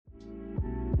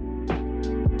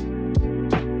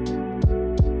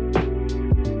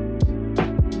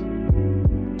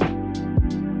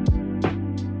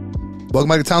Welcome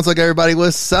back to Town Talk, everybody.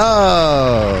 What's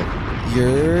up? What's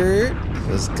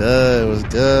good? What's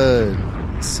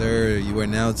good? Sir, you are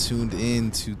now tuned in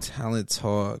to Talent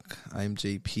Talk. I'm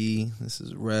JP. This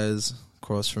is Rez.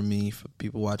 Across from me, for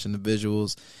people watching the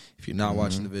visuals. If you're not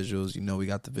watching the visuals, you know we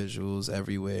got the visuals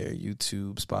everywhere.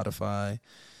 YouTube, Spotify,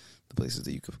 the places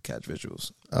that you can catch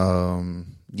visuals.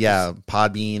 Yeah,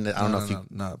 Podbean. I don't know if you...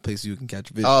 No, places you can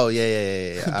catch visuals. Oh,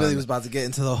 yeah. Billy was about to get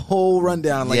into the whole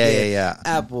rundown. Like, yeah.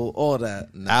 Apple, all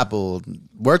that. No. Apple.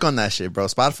 Work on that shit, bro.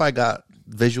 Spotify got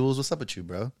visuals. What's up with you,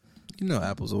 bro? You know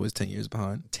Apple's always 10 years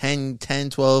behind. 10,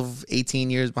 12, 18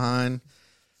 years behind.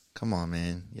 Come on,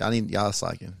 man. Y'all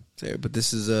slacking. But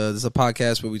this is a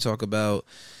podcast where we talk about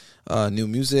new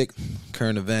music,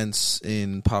 current events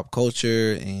in pop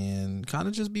culture, and kind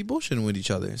of just be bullshitting with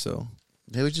each other. So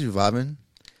hey, we just vibing,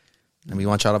 and we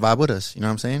want y'all to vibe with us. You know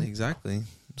what I'm saying? Exactly.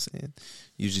 I'm saying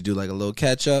usually do like a little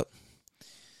catch up.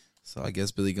 So I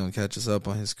guess Billy gonna catch us up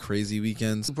on his crazy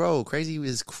weekends. Bro, crazy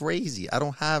is crazy. I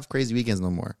don't have crazy weekends no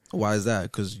more. Why is that?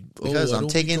 Because I'm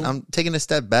taking a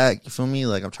step back. You feel me?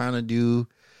 Like I'm trying to do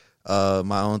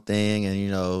my own thing,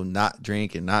 and not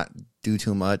drink and not do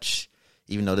too much.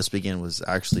 Even though this weekend was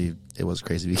a crazy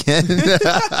weekend.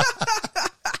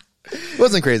 It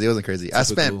wasn't crazy. Typical. I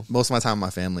spent most of my time with my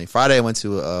family. Friday I went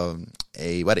to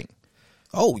a wedding.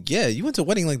 Oh yeah, you went to a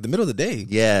wedding like the middle of the day.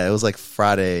 Yeah, it was like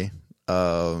Friday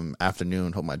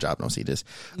afternoon. Hope my job don't see this.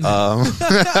 Yeah,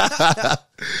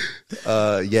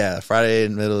 Friday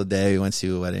in the middle of the day we went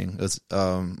to a wedding. It was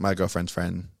my girlfriend's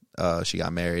friend. She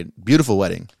got married. Beautiful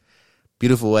wedding. It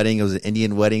was an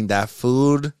Indian wedding. That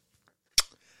food,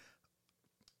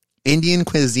 Indian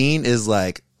cuisine is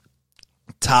like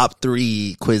top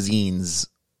 3 cuisines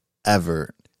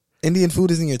ever. Indian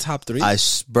food is in your top 3?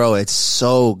 Bro, it's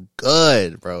so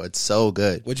good, bro. It's so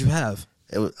good. What'd you have?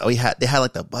 They had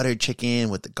like the butter chicken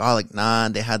with the garlic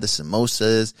naan. They had the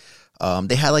samosas.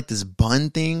 They had like this bun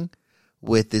thing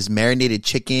with this marinated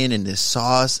chicken and this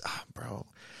sauce. Oh, bro,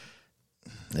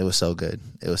 it was so good.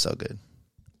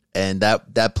 And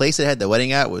that place that had the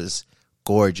wedding at was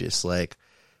gorgeous. Like,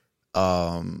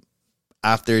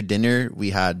 after dinner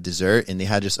we had dessert, and they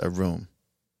had just a room,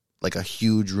 like a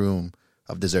huge room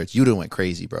of desserts. You done went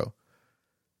crazy, bro.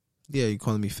 Yeah, you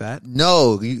calling me fat?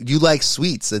 No, you like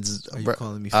sweets. Are you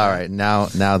calling me fat? All right, now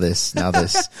this, not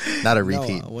a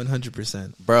repeat.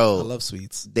 100%, bro. I love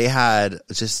sweets. They had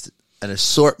just an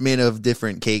assortment of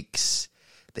different cakes.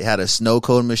 They had a snow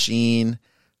cone machine,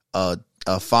 a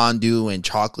fondue and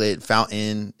chocolate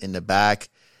fountain in the back.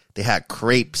 They had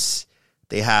crepes.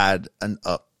 They had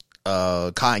a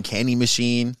cotton candy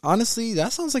machine. Honestly,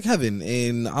 that sounds like heaven,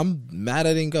 and I'm mad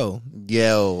I didn't go.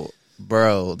 Yo,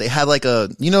 bro, they had like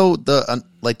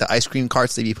the ice cream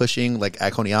carts they be pushing like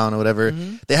at Coney Island or whatever.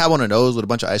 Mm-hmm. They had one of those with a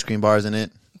bunch of ice cream bars in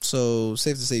it. So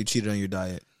safe to say you cheated on your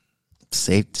diet.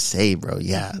 Safe to say, bro.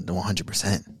 Yeah,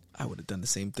 100%. I would have done the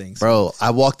same thing. Bro,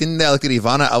 I walked in there, I looked at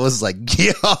Ivana, I was like,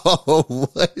 yo,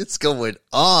 what is going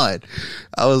on?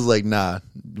 I was like, nah,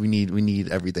 we need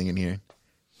everything in here.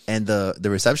 And the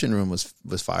reception room was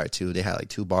fire too. They had like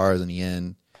 2 bars in the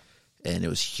end, and it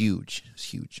was huge.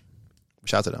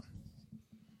 Shout out to them.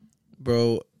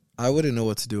 Bro, I wouldn't know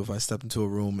what to do if I stepped into a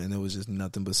room and it was just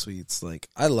nothing but sweets. Like,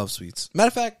 I love sweets. Matter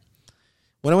of fact,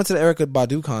 when I went to the Erykah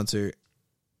Badu concert,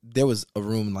 there was a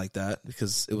room like that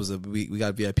because it was we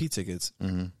got VIP tickets.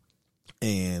 Mm-hmm.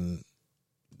 And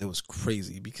it was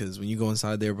crazy because when you go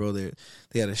inside there, bro, they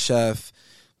had a chef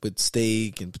with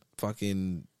steak and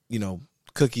fucking,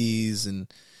 cookies, and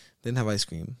they didn't have ice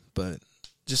cream, but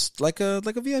just like a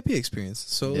VIP experience.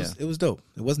 So it was dope.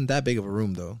 It wasn't that big of a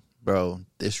room though. Bro,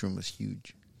 this room was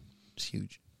huge. It's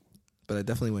huge. But I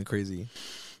definitely went crazy.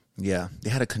 Yeah. They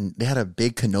had a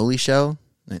big cannoli shell,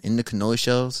 and in the cannoli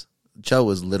shells, the shell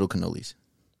was little cannolis.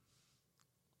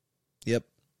 Yep.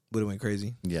 Would have went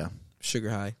crazy. Yeah. Sugar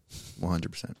high.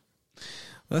 100%. Well,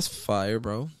 that's fire,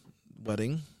 bro.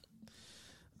 Wedding.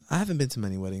 I haven't been to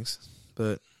many weddings,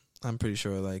 but I'm pretty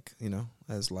sure, like,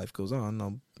 as life goes on,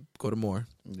 I'll go to more.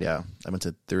 Yeah. I went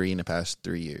to 3 in the past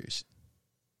 3 years.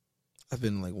 I've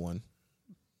been like 1.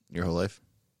 Your whole life?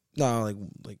 No,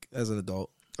 like as an adult.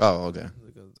 Oh, okay.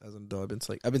 As an adult,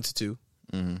 I've been to 2.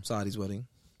 Mm-hmm. Sadi's wedding.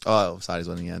 Oh, Sadi's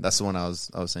wedding. Yeah, that's the one I was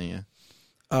saying. Yeah.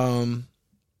 I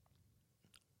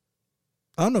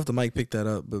don't know if the mic picked that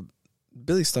up, but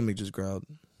Billy's stomach just growled.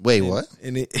 Wait, what?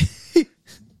 And it.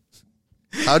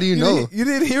 How do you know? You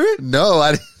didn't hear it? No,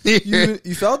 I didn't hear it.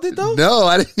 You felt it though? No,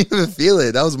 I didn't even feel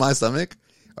it. That was my stomach.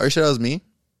 Are you sure that was me?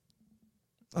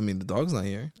 I mean, the dog's not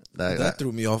here. That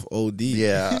threw me off OD.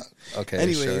 Yeah. Okay.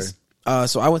 Anyways, sure.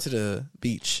 So I went to the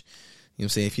beach. You know what I'm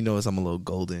saying? If you notice, I'm a little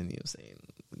golden. You know what I'm saying?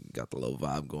 got the low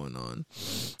vibe going on.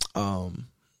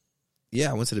 Yeah,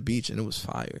 I went to the beach and it was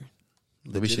fire.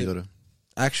 The beach you go to?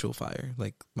 Actual fire.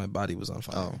 Like my body was on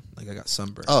fire. Oh. Like I got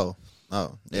sunburned. Oh.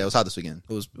 Yeah, it was hot this weekend.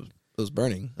 It was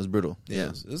burning. It was brutal. Yeah.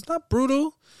 It was not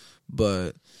brutal,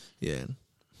 but yeah.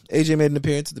 AJ made an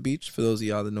appearance at the beach. For those of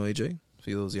y'all that know AJ, for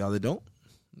those of y'all that don't,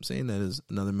 I'm saying that is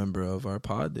another member of our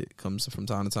pod that comes from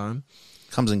time to time.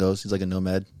 Comes and goes. He's like a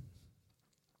nomad.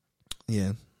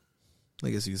 Yeah. I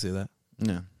guess you could say that.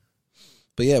 Yeah.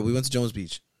 But yeah, we went to Jones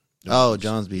Beach.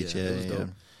 Jones Beach. Yeah, it was yeah. dope.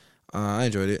 I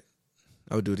enjoyed it.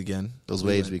 I would do it again. Those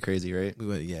waves be crazy, right? We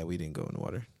went. Yeah, we didn't go in the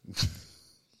water.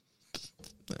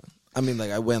 No. I mean,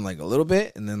 like I went like a little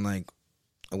bit, and then like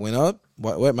I went up,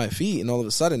 wet my feet, and all of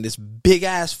a sudden this big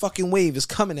ass fucking wave is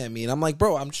coming at me, and I'm like,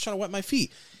 bro, I'm just trying to wet my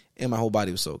feet, and my whole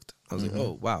body was soaked. I was like,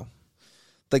 oh wow,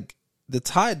 like the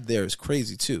tide there is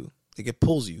crazy too. Like it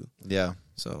pulls you. Yeah.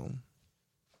 So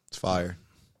it's fire.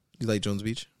 You like Jones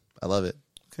Beach? I love it.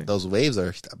 Okay. Those waves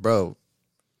are, bro.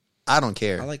 I don't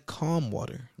care. I like calm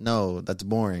water. No, that's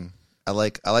boring. I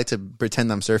like to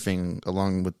pretend I'm surfing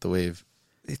along with the wave.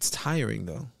 It's tiring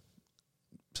though.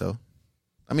 So,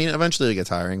 I mean, eventually it gets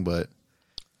tiring, but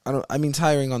I mean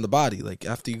tiring on the body. Like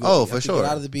after you go, for sure, get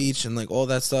out of the beach and like all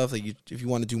that stuff. Like if you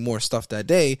want to do more stuff that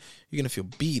day, you're gonna feel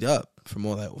beat up from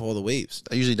all the waves.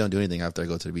 I usually don't do anything after I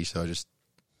go to the beach, so I just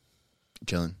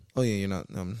chilling. Oh yeah, you're not.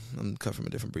 I'm cut from a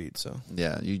different breed, so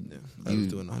yeah, I was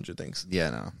doing 100 things. Yeah,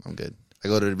 no, I'm good. I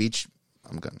go to the beach,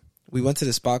 I'm good. We went to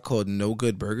this spot called No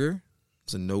Good Burger.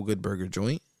 It's a No Good Burger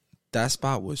joint. That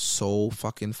spot was so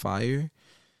fucking fire.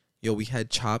 Yo, we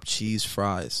had chopped cheese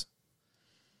fries.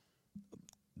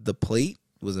 The plate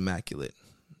was immaculate.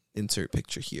 Insert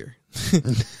picture here.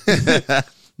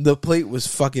 The plate was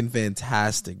fucking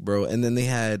fantastic, bro. And then they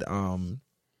had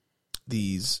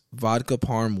these vodka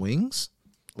parm wings.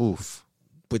 Oof.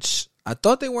 Which I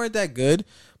thought they weren't that good,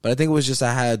 but I think it was just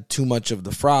I had too much of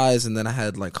the fries, and then I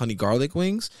had like honey garlic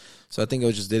wings. So I think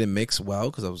it just didn't mix well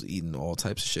because I was eating all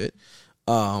types of shit.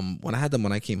 When I had them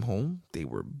when I came home, they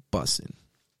were bussin'.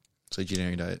 So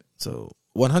vegetarian diet. So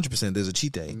 100% there's a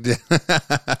cheat day.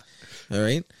 All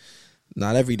right?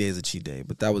 Not every day is a cheat day,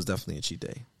 but that was definitely a cheat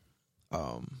day.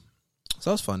 So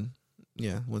that was fun.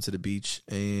 Yeah, went to the beach,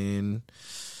 and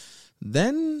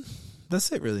then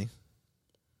that's it really.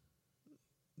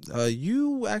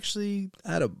 You actually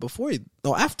had before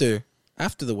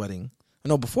the wedding.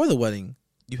 No, before the wedding,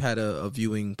 you had a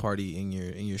viewing party in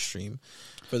your stream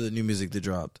for the new music that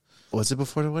dropped. Was it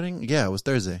before the wedding? Yeah, it was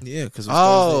Thursday. Yeah, because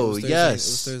yes, it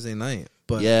was Thursday night.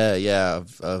 But yeah,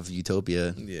 of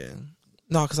Utopia. Yeah,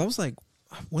 no, because I was like,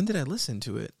 when did I listen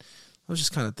to it? I was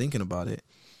just kind of thinking about it.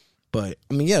 But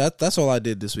I mean, yeah, that's all I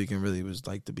did this weekend. Really, was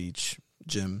like the beach,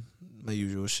 gym, my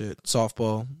usual shit,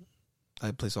 softball. I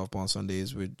play softball on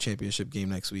Sundays. We're championship game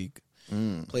next week.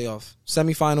 Playoff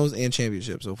semifinals and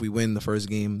championship. So if we win the first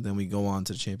game, then we go on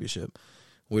to the championship.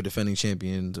 We're defending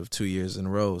champions of 2 years in a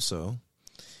row, so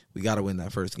we got to win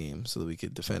that first game so that we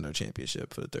could defend our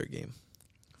championship for the third game.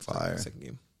 Fire. Second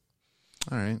game.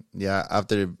 All right. Yeah,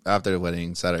 after the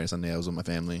wedding, Saturday and Sunday, I was with my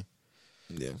family.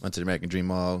 Yeah. Went to the American Dream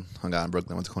Mall, hung out in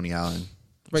Brooklyn, went to Coney Island.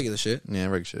 Regular shit. Yeah,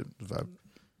 regular shit. Vibe.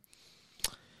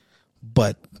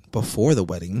 But before the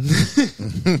wedding,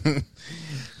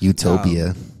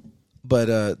 Utopia.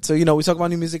 But so we talk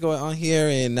about new music on here,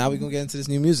 and now we're gonna get into this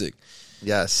new music.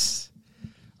 Yes.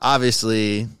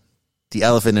 Obviously, the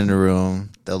elephant in the room,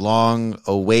 the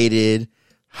long-awaited,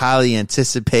 highly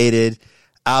anticipated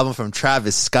album from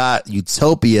Travis Scott,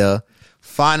 Utopia,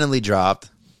 finally dropped.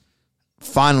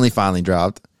 Finally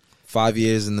dropped. 5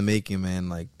 years in the making, man.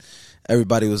 Like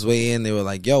everybody was waiting. They were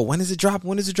like, "Yo, when is it drop?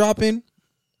 When is it dropping?"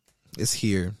 It's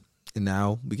here, and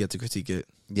now we get to critique it.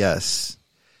 Yes.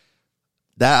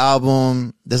 That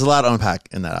album, there's a lot to unpack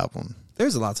in that album.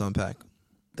 There's a lot to unpack.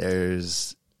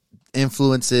 There's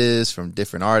influences from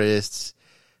different artists.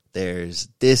 There's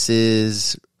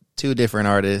disses, 2 different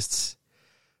artists.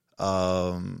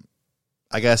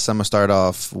 I guess I'm going to start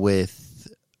off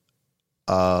with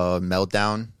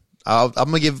Meltdown. I'm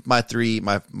going to give my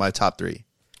top 3.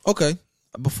 Okay.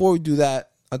 Before we do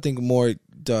that, I think more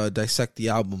dissect the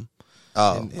album.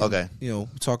 Oh, and, okay.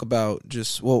 Talk about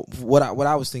just what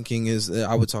I was thinking is that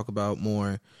I would talk about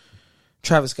more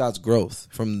Travis Scott's growth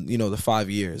from the 5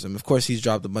 years. I mean, of course, he's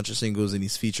dropped a bunch of singles and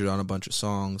he's featured on a bunch of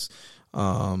songs.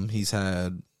 He's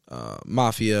had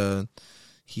Mafia.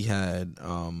 He had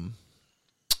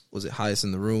was it Highest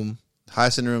in the Room?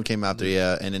 Highest in the Room came out there,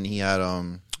 yeah, and then he had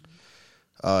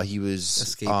he was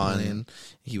Escape on Plan.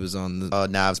 He was on the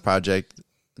Nav's project,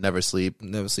 Never Sleep, a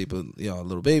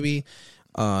Little Baby.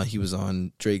 He was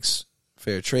on Drake's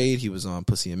Fair Trade. He was on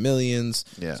Pussy and Millions.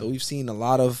 Yeah. So we've seen a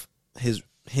lot of his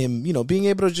him, being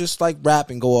able to just like rap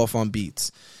and go off on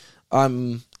beats.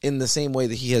 In the same way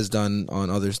that he has done on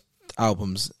other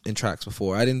albums and tracks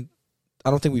before. I don't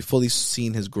think we fully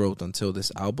seen his growth until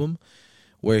this album,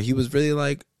 where he was really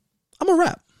like, I'm a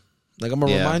rap. Like, I'm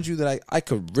gonna remind you that I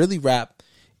could really rap,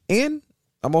 and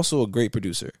I'm also a great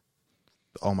producer.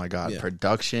 Oh my God,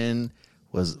 production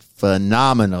was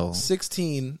phenomenal.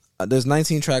 16. There's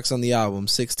 19 tracks on the album.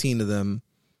 16 of them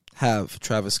have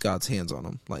Travis Scott's hands on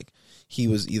them. Like, he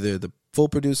was either the full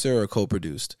producer or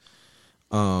co-produced.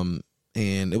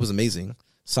 And it was amazing.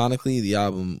 Sonically, the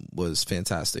album was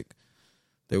fantastic.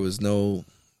 There was no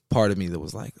part of me that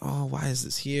was like, oh, why is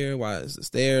this here? Why is this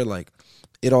there? Like,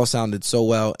 it all sounded so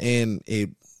well, and it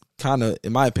kind of,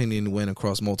 in my opinion, went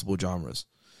across multiple genres.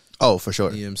 Oh, for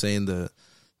sure. You know what I'm saying? The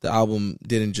album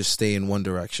didn't just stay in one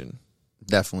direction.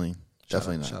 Definitely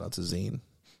not. Shout out to Zayn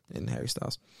and Harry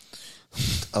Styles.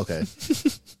 Okay.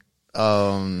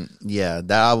 Yeah,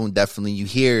 that album definitely, you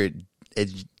hear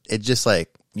it just like,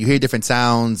 you hear different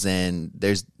sounds, and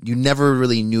you never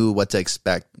really knew what to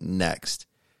expect next.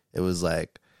 It was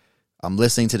like, I'm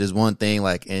listening to this one thing,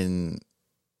 like in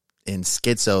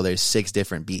Schizo, there's 6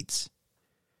 different beats.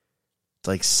 It's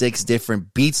like 6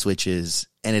 different beat switches,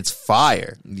 and it's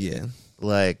fire. Yeah.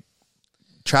 Like,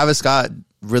 Travis Scott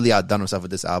really outdone himself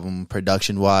with this album,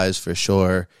 production-wise, for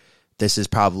sure. This is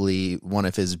probably one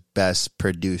of his best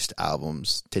produced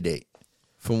albums to date.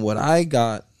 From what I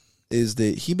got, is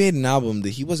that he made an album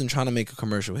that he wasn't trying to make a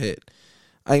commercial hit.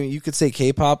 I mean, you could say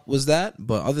K-pop was that,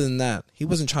 but other than that, he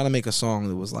wasn't trying to make a song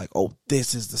that was like, oh,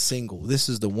 this is the single, this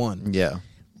is the one. Yeah.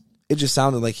 It just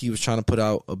sounded like he was trying to put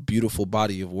out a beautiful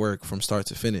body of work from start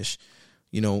to finish.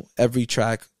 Every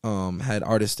track had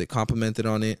artists that complimented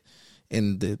on it,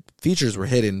 and the features were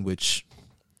hidden, which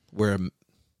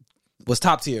was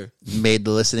top tier. Made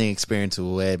the listening experience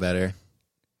way better.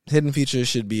 Hidden features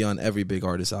should be on every big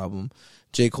artist album.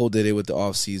 J. Cole did it with the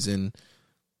Off Season,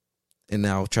 and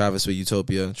now Travis with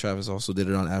Utopia. Travis also did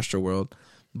it on Astroworld,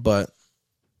 but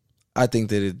I think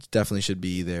that it definitely should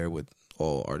be there with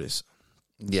all artists.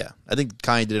 Yeah, I think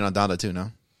Kanye did it on Donda too. No,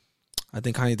 I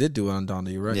think Kanye did do it on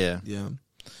Donda. You're right. Yeah.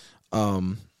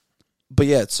 But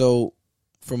yeah. So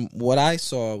from what I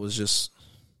saw was just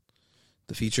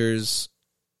the features,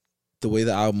 the way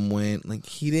the album went. Like,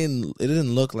 it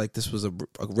didn't look like this was a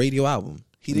radio album.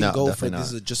 He didn't go for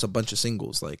this is just a bunch of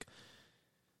singles. Like,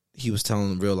 he was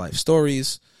telling real life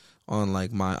stories on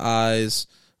like My Eyes,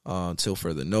 Till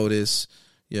Further Notice.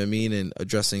 You know what I mean? And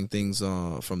addressing things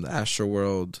from the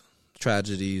Astroworld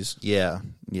tragedies. Yeah.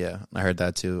 I heard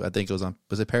that too. I think it was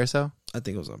was it Parasol? I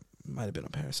think it might have been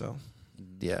on Parasol.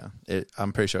 Yeah,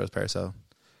 I'm pretty sure it was Parasol.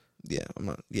 Yeah,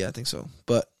 I think so.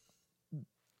 But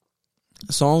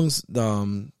songs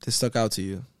that stuck out to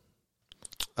you.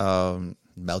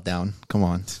 Meltdown. Come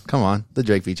on. The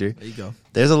Drake feature. There you go.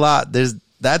 There's a lot. There's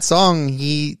that song.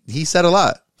 He said a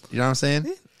lot. You know what I'm saying?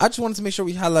 Yeah. I just wanted to make sure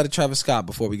we highlighted Travis Scott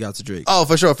before we got to Drake. Oh,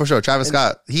 for sure. Travis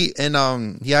Scott. He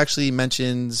actually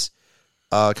mentions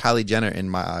Kylie Jenner in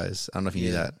My Eyes. I don't know if you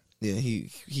knew that. Yeah,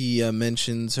 he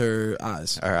mentions her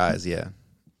eyes. Her eyes, yeah.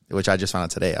 Which I just found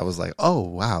out today. I was like, oh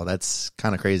wow, that's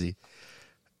kind of crazy.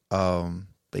 But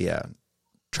yeah,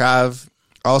 Trav.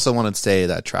 I also wanted to say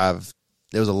that Trav,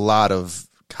 there was a lot of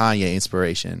Kanye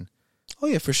inspiration. Oh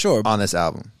yeah, for sure. On this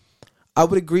album. I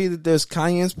would agree that there's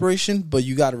Kanye inspiration, but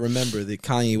you got to remember that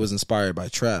Kanye was inspired by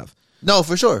Trav. No,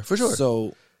 for sure.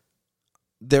 So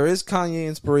there is Kanye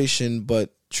inspiration,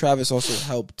 but Travis also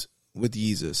helped with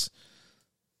Yeezus.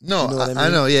 No, you know I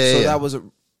know. Yeah. So that was a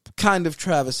kind of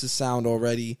Travis's sound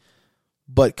already,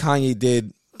 but Kanye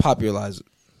did popularize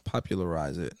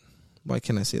it. Why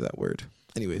can't I say that word?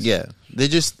 Anyways, yeah, they're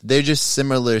just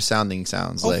similar sounding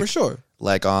sounds. Oh, for sure.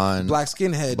 Like on Black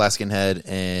Skinhead,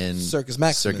 and Circus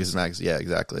Maximus. Yeah,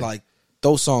 exactly. Like,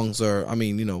 those songs are, I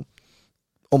mean,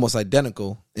 almost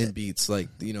identical in beats. Like,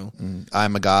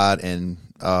 I'm a God and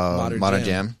Modern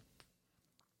Jam.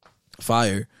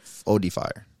 Fire. OD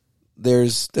fire.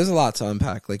 There's a lot to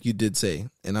unpack, like you did say,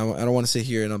 and I don't want to sit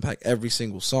here and unpack every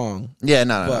single song. Yeah,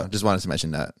 no. Just wanted to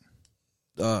mention that.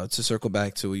 To circle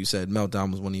back to what you said,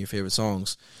 Meltdown was one of your favorite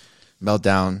songs.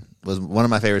 Meltdown was one of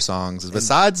my favorite songs.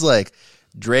 Besides, like,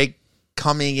 Drake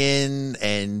coming in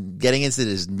and getting into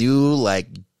this new, like,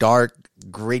 dark,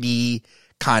 gritty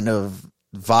kind of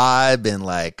vibe, and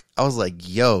like, I was like,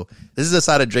 yo, this is a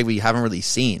side of Drake we haven't really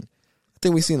seen. I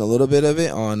think we've seen a little bit of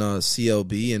it on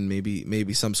CLB and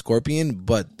maybe some Scorpion,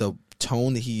 but the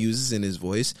tone that he uses in his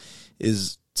voice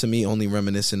is, to me, only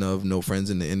reminiscent of No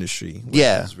Friends in the Industry.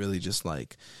 Yeah. It's really just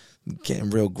like getting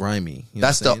real grimy.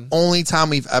 That's the only time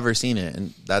we've ever seen it,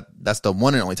 and that's the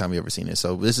one and only time we've ever seen it.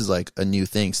 So this is like a new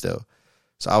thing still.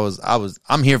 So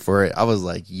I'm here for it. I was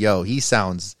like, yo, he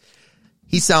sounds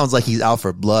like he's out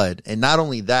for blood. And not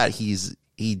only that, he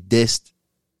dissed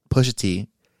Pusha T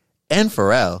and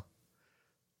Pharrell.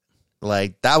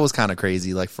 Like, that was kind of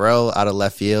crazy. Like, Pharrell out of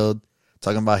left field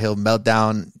talking about he'll melt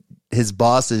down his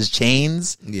boss's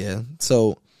chains. Yeah.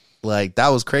 So, like, that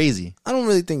was crazy. I don't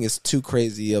really think it's too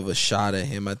crazy of a shot at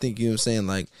him. I think, you know what I'm saying,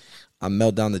 like, I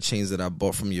melt down the chains that I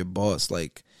bought from your boss.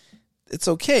 Like, it's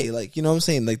okay. Like, you know what I'm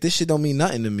saying? Like, this shit don't mean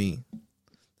nothing to me.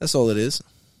 That's all it is.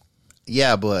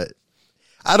 Yeah, but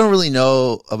I don't really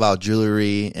know about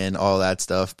jewelry and all that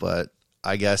stuff, but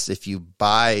I guess if you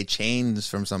buy chains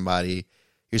from somebody,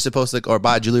 you're supposed to, or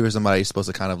buy jewelry from somebody, you're supposed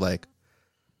to kind of like,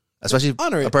 especially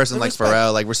honor it. A person like Respect.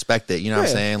 Pharrell, like respect it. You know what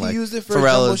I'm saying? Like, he used it for a Pharrell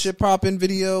Jumbo is, Shit Poppin'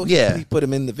 video. Yeah. He put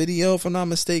him in the video, if I'm not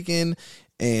mistaken,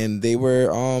 and they were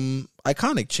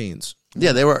iconic chains.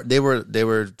 Yeah, they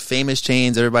were famous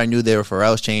chains. Everybody knew they were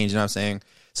Pharrell's chains. You know what I'm saying?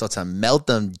 So to melt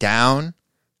them down,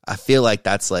 I feel like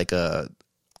that's like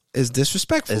It's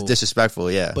disrespectful. it's disrespectful.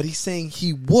 Yeah, But he's saying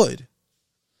he would.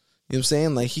 You know what I'm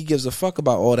saying? Like, he gives a fuck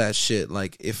about all that shit.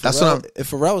 Like, if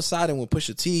Pharrell was siding with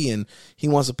Pusha T and he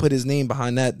wants to put his name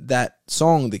behind that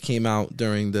song that came out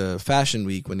during the Fashion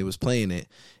Week when he was playing it,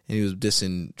 and he was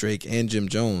dissing Drake and Jim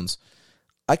Jones,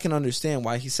 I can understand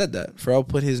why he said that. Pharrell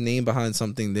put his name behind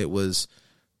something that was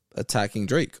attacking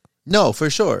Drake. no, for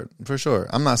sure.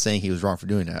 I'm not saying he was wrong for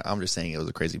doing that. I'm just saying it was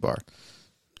a crazy bar.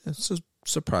 It's just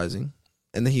surprising.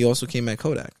 And then he also came at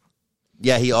Kodak.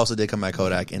 Yeah, he also did come at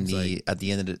Kodak in It's at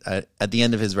the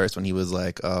end of his verse when he was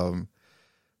like,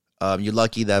 "You're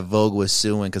lucky that Vogue was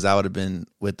suing because I would have been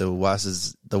with the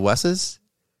Wesses,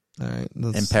 All right,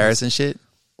 in Paris and shit."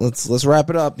 Let's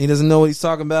wrap it up. He doesn't know what he's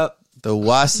talking about. The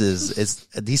Wasses,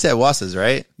 he said Wasses,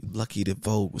 right? Lucky that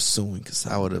Vogue was suing because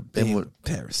I would have been with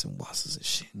Paris and Wasses and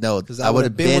shit. No, I would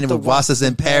have been with Wasses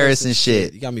in Paris and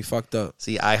shit. You got me fucked up.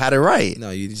 See, I had it right. No,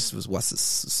 you just was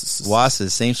Wasses.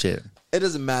 Wasses, same shit. It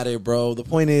doesn't matter, bro. The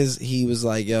point is, he was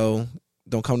like, "Yo,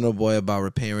 don't come to a boy about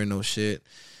repairing no shit.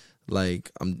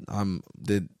 Like,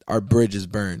 our bridge is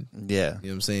burned." Yeah, you know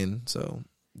what I'm saying. So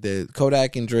the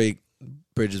Kodak and Drake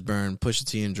bridge is burned. Pusha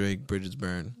T and Drake bridge is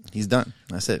burned. he's done.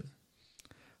 That's it.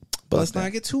 But let's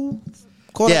not get too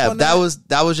caught Yeah, up on that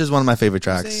was just one of my favorite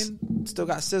tracks. Still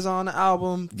got SZA on the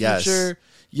album. Yes. Future,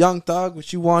 Young Thug,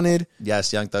 which you wanted.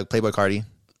 Yes, Young Thug, Playboy Cardi.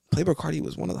 Playboy Cardi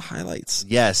was one of the highlights.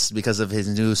 Yes, because of his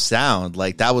new sound.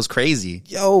 Like, that was crazy.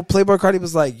 Yo, Playboy Cardi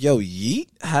was like, "Yo, Yeet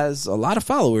has a lot of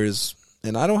followers,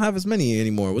 and I don't have as many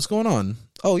anymore. What's going on?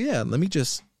 Oh yeah, let me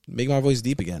just make my voice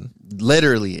deep again."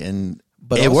 Literally, and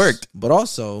it also, worked. But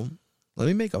also, let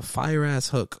me make a fire ass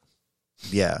hook.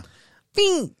 Yeah.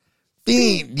 Bing,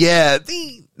 Fiend. Yeah.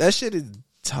 bing. That shit is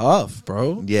tough,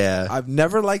 bro. Yeah. I've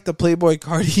never liked the Playboy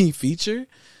Cardi feature,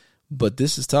 but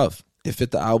this is tough. It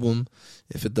fit the album,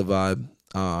 it fit the vibe,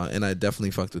 and I definitely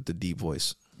fucked with the deep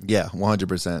voice. Yeah,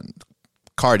 100%.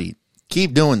 Cardi,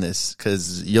 keep doing this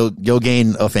because you'll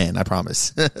gain a fan, I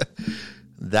promise.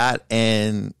 That,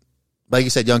 and like you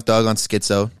said, Young Thug on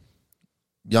Schizo.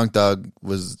 Young Thug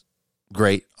was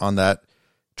great on that.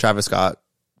 Travis Scott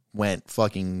went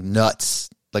fucking nuts.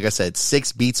 Like I said,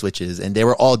 6 beat switches, and they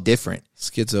were all different.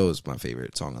 Schizo is my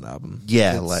favorite song on the album.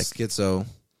 Yeah, it's like Schizo,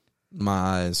 My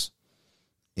Eyes,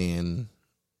 and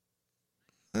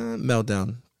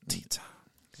Meltdown. T-Time.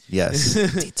 Yes.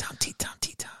 T-Time.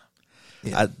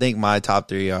 Yeah. I think my top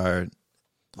 3 are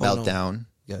Oh, Meltdown,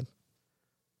 Good.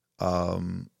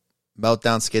 Meltdown,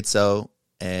 Schizo,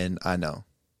 and I Know.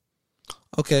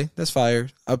 Okay, that's fire.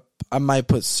 I might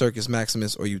put Circus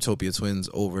Maximus or Utopia Twins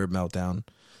over Meltdown.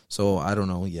 So I don't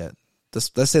know yet.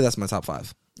 Let's say that's my top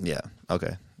 5. Yeah.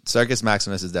 Okay. Circus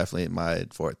Maximus is definitely my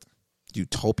 4th.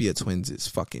 Utopia Twins is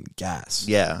fucking gas.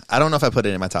 Yeah. I don't know if I put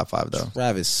it in my top 5 though.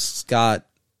 Travis Scott,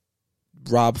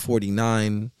 Rob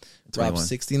 49, 21. Rob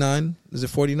 69. Is it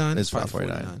 49? It's probably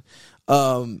 49.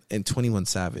 And 21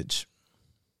 Savage.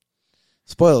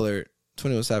 Spoiler alert,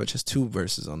 21 Savage has 2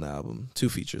 verses on the album, 2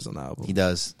 features on the album. He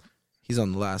does. He's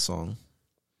on the last song,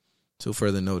 Till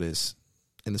Further Notice,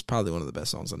 and it's probably one of the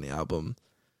best songs on the album,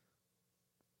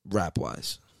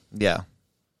 rap-wise. Yeah.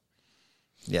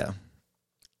 Yeah.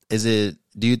 Do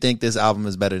you think this album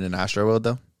is better than ASTROWORLD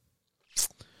though?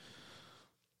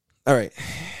 All right.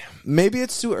 Maybe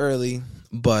it's too early,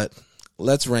 but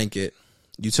let's rank it.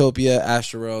 Utopia,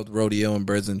 ASTROWORLD, Rodeo, and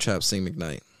Birds and Traps Sing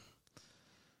McKnight.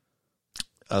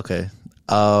 Okay.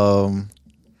 Number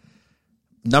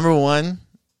 1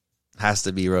 has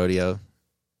to be Rodeo.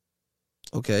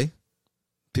 Okay.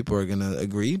 People are gonna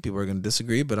agree. People are gonna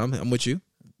disagree, but I'm with you.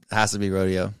 It has to be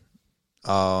Rodeo.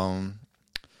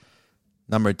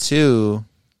 Number 2,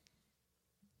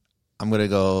 I'm gonna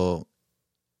go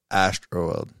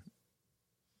ASTROWORLD.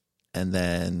 And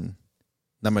then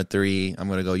number 3, I'm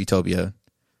going to go Utopia.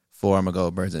 4, I'm going to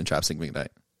go Birds and Trap Sing McKnight.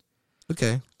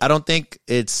 Okay. I don't think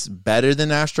it's better than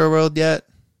ASTROWORLD yet.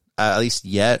 At least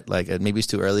yet. Like, maybe it's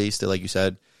too early still, like you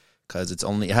said, because it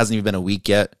hasn't even been a week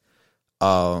yet.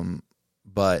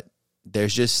 But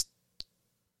there's just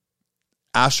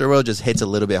ASTROWORLD just hits a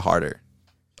little bit harder.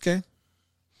 Okay.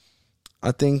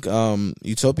 I think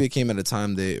Utopia came at a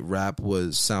time that rap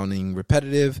was sounding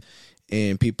repetitive,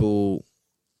 and people,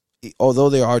 although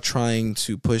they are trying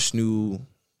to push new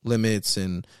limits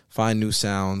and find new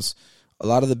sounds, a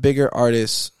lot of the bigger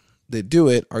artists that do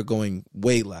it are going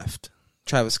way left.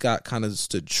 Travis Scott kind of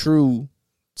stood true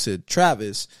to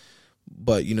Travis,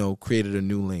 but, you know, created a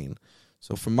new lane.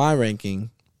 So for my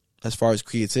ranking, as far as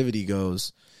creativity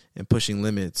goes and pushing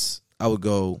limits, I would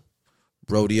go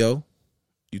Rodeo,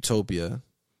 Utopia,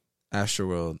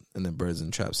 ASTROWORLD, and then Birds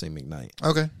and Trap Sing McKnight.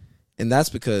 Okay. And that's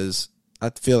because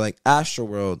I feel like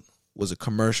ASTROWORLD was a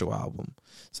commercial album.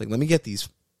 It's like, let me get these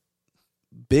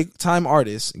big time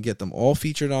artists and get them all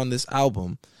featured on this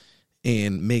album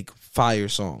and make fire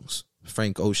songs.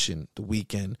 Frank Ocean, The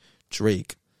Weeknd,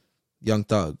 Drake, Young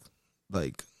Thug,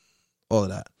 like all of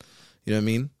that. You know what I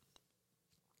mean?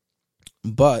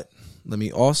 But let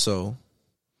me also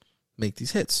make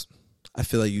these hits. I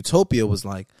feel like Utopia was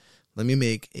like, let me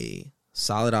make a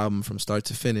solid album from start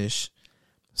to finish,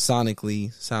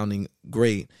 sonically sounding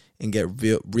great, and get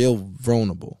real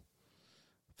vulnerable.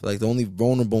 I feel like the only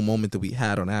vulnerable moment that we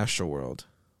had on ASTROWORLD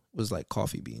was like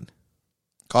Coffee Bean.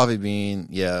 Coffee Bean,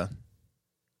 yeah.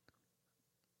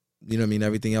 You know what I mean?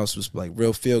 Everything else was like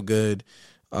real feel good,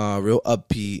 real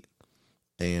upbeat,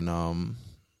 and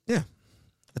yeah.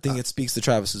 I think it speaks to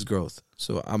Travis's growth.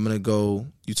 So I'm gonna go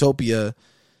Utopia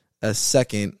as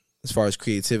second as far as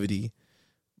creativity,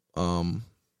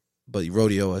 but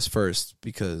Rodeo as first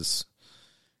because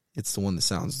it's the one that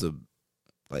sounds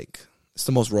it's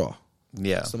the most raw.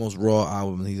 Yeah, it's the most raw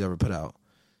album he's ever put out.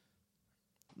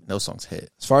 No songs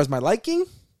hit. As far as my liking,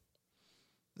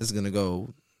 this is gonna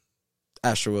go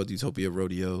ASTROWORLD, Utopia,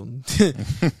 Rodeo,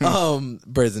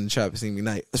 Birds and Trap Sing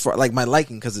McKnight. As far like my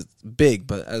liking, because it's big,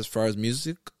 but as far as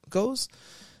music goes,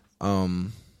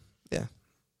 yeah,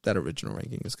 that original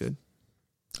ranking is good.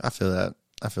 I feel that.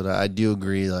 I do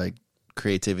agree. Like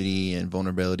creativity and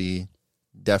vulnerability,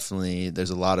 definitely. There's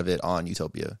a lot of it on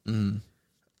Utopia.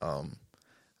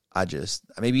 I just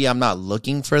maybe I'm not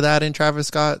looking for that in Travis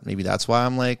Scott. Maybe that's why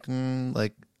I'm like.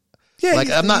 Yeah,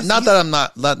 like I'm not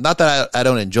that I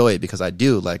don't enjoy it because I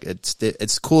do. Like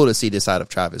it's cool to see this side of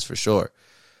Travis for sure.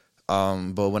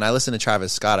 But when I listen to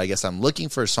Travis Scott, I guess I'm looking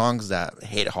for songs that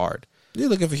hit hard. You're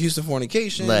looking for Houston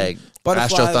Fornication, like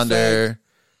Astro Thunder. Effect.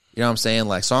 You know what I'm saying?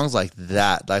 Like songs like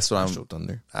that. That's what Astro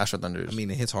Thunder. Astro Thunder. I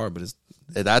mean, it hits hard, but it's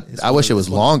I wish it was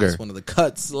longer. It's one of the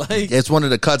cuts. Like it's one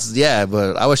of the cuts. Yeah,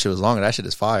 but I wish it was longer. That shit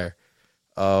is fire.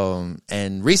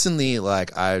 And recently,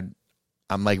 like I'm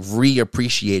like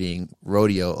reappreciating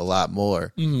Rodeo a lot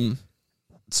more.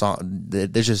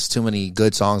 There's just too many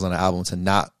good songs on the album to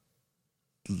not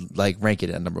like rank it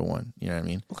at number 1. You know what I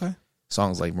mean? Okay.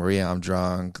 Songs like Maria, I'm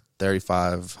Drunk,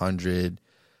 3500.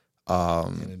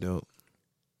 Antidote.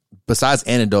 Besides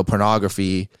Antidote,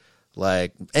 Pornography,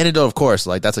 like Antidote, of course,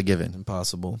 like that's a given.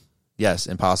 Impossible. Yes,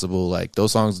 Impossible. Like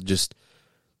those songs just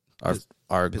are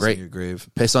Piss great. On Your Grave.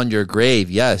 Piss on Your Grave.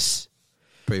 Yes.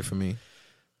 Pray for Me.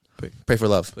 Pray for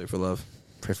Love. Pray for Love.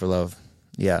 Pray for Love.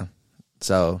 Yeah.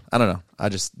 So I don't know.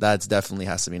 That's definitely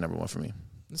has to be number 1 for me.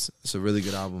 It's a really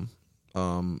good album.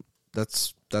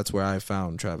 That's where I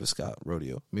found Travis Scott,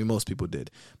 Rodeo. I mean, most people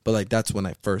did, but like that's when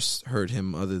I first heard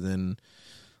him. Other than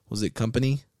was it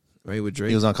Company, right, with Drake?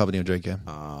 He was on Company with Drake, yeah.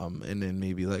 And then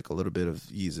maybe like a little bit of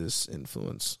Yeezus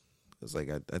influence. It's like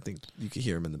I think you could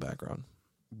hear him in the background.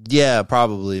 Yeah,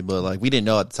 probably, but like we didn't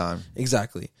know at the time.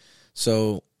 Exactly.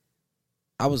 So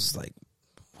I was like,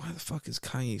 why the fuck is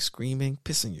Kanye screaming,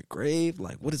 piss in your grave?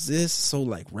 Like, what is this? So,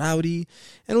 like, rowdy.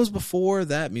 And it was before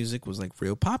that music was, like,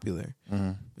 real popular.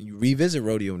 When you revisit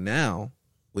Rodeo now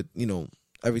with, you know,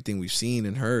 everything we've seen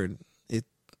and heard, it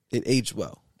aged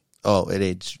well. Oh, it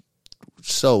aged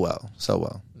so well. So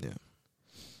well. Yeah.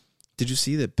 Did you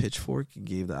see that Pitchfork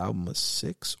gave the album a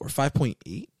 6 or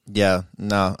 5.8? Yeah.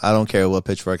 No, I don't care what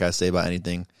Pitchfork has to say about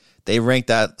anything. They ranked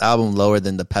that album lower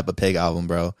than the Peppa Pig album,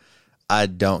 bro. I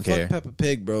don't care. Peppa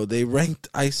Pig, bro. They ranked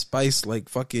Ice Spice like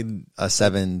fucking a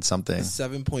 7 something,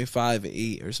 7.5,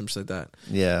 8 or something like that.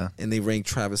 Yeah, and they ranked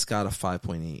Travis Scott a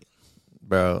 5.8.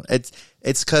 Bro, it's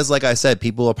because like I said,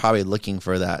 people are probably looking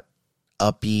for that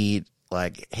upbeat,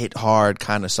 like hit hard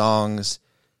kind of songs,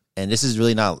 and this is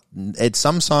really not. It's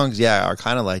some songs, yeah, are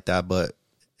kind of like that, but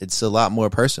it's a lot more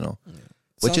personal,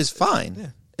 which is fine.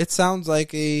 Yeah. It sounds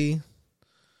like a.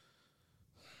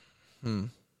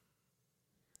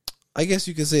 I guess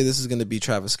you could say this is going to be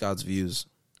Travis Scott's views.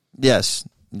 Yes,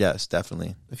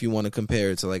 definitely. If you want to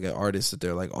compare it to like an artist that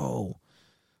they're like, oh,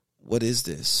 what is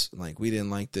this? Like, we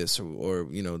didn't like this, or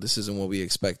this isn't what we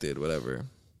expected, whatever.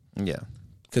 Yeah.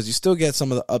 Because you still get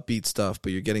some of the upbeat stuff,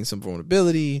 but you're getting some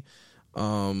vulnerability. You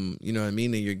know what I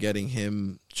mean? And you're getting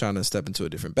him trying to step into a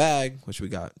different bag, which we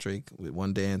got Drake with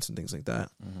One Dance and things like that.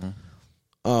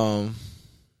 Mm-hmm.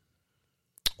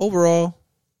 Overall,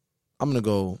 I'm going to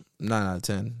go 9 out of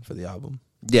 10 for the album.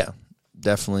 Yeah,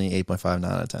 definitely 8.5,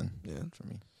 9 out of 10. Yeah. For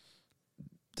me.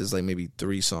 There's like maybe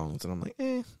 3 songs, and I'm like,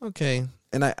 okay.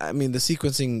 And I mean, the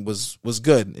sequencing was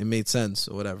good. It made sense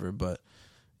or whatever, but,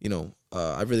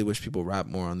 I really wish people rap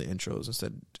more on the intros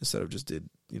instead of just did,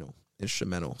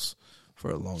 instrumentals for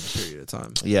a long period of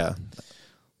time. Yeah.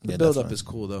 The build up is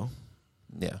cool though.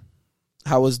 Yeah.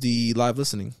 How was the live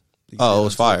listening? It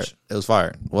was fire. It was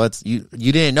fire. You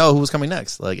didn't know who was coming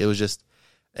next. Like, it was just,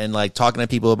 and like talking to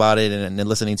people about it and then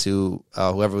listening to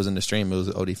whoever was in the stream, it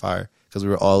was OD fire because we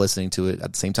were all listening to it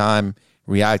at the same time,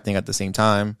 reacting at the same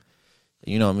time.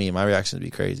 You know me, my reaction would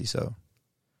be crazy. So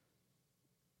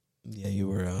yeah, you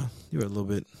were a little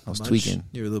bit. I was much. tweaking.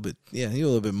 You were a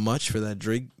little bit much for that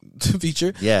Drake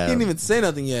feature. Yeah, he didn't even say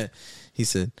nothing yet. He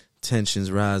said tensions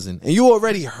rising, and you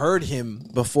already heard him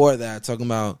before that talking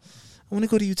about, I want to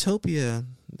go to Utopia.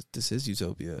 This is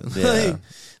Utopia. Yeah. Like,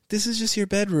 this is just your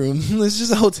bedroom. It's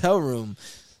just a hotel room.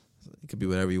 It could be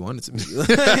whatever you want it to be.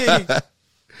 Like,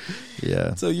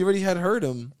 yeah. So you already had heard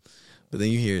him, but then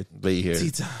you hear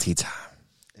tea time,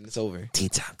 and it's over. Tea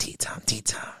time.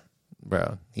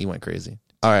 Bro, he went crazy.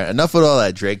 All right, enough with all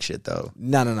that Drake shit though.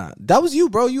 No. That was you,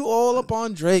 bro. You all up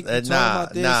on Drake. Nah.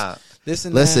 This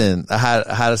and Listen,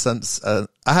 that.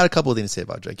 I had a couple of things to say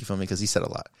about Drake. You feel me? Because he said a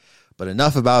lot. But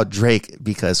enough about Drake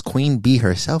because Queen Bee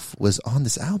herself was on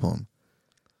this album.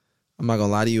 I'm not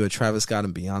gonna lie to you. A Travis Scott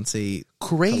and Beyonce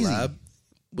crazy collab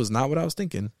was not what I was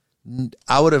thinking.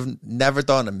 I would have never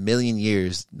thought in a million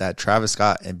years that Travis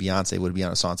Scott and Beyonce would be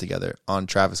on a song together on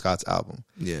Travis Scott's album.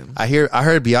 Yeah, I heard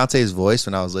Beyonce's voice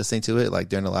when I was listening to it, like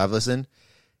during the live listen,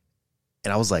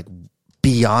 and I was like,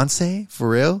 Beyonce for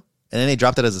real? And then they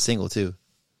dropped it as a single too.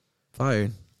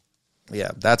 Fired.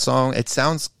 Yeah, that song. It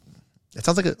sounds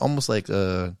like almost like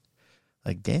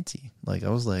dancey. Like I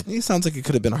was like, it sounds like it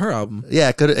could have been her album. Yeah,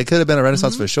 it could have been a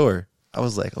Renaissance for sure. I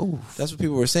was like, oh, that's what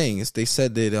people were saying. They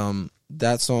said that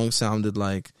that song sounded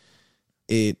like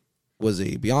it was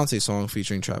a Beyonce song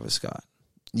featuring Travis Scott.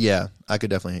 Yeah, I could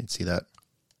definitely see that.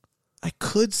 I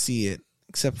could see it,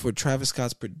 except for Travis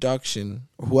Scott's production,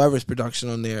 or whoever's production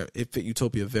on there, it fit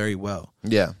Utopia very well.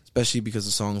 Yeah. Especially because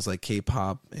of songs like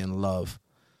K-Pop and Love,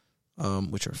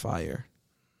 which are fire.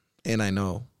 And I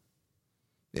Know.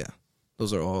 Yeah.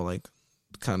 Those are all like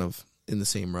kind of in the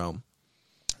same realm.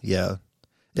 Yeah.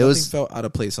 Nothing felt out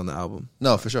of place on the album.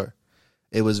 No, for sure.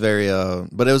 It was very,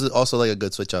 but it was also like a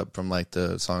good switch up from like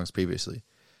the songs previously.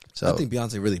 So I think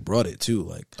Beyonce really brought it too.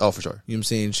 Like, oh, for sure. You know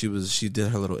what I'm saying? She did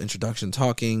her little introduction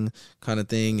talking kind of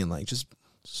thing and like just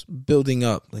building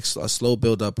up, like a slow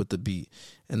build up with the beat.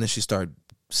 And then she started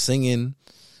singing.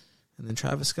 And then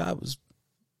Travis Scott was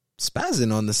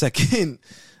spazzing on the second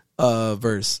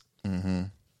verse. Mm-hmm.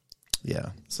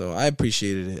 Yeah. So I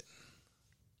appreciated it.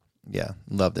 Yeah.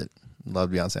 Loved it.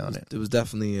 Loved Beyonce on it. It was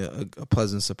definitely a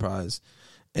pleasant surprise.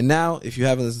 And now, if you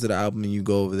haven't listened to the album and you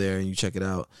go over there and you check it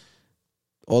out,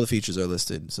 all the features are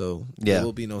listed. So there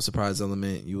will be no surprise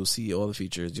element. You will see all the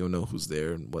features. You'll know who's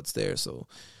there and what's there. So,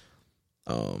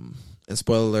 and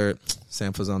spoiler alert,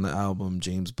 Sampha's on the album.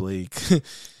 James Blake.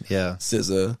 Yeah.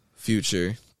 SZA,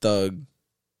 Future, Thug.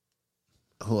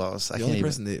 Who else? The only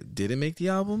person that didn't make the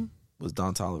album was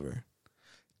Don Toliver.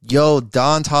 Yo,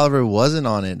 Don Toliver wasn't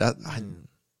on it.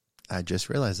 I just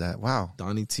realized that. Wow.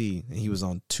 Donnie T. And he was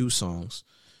on 2 songs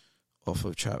off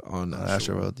of on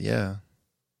ASTROWORLD. Yeah.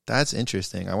 That's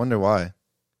interesting. I wonder why.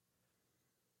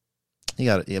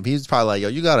 He's probably like, yo,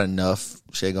 you got enough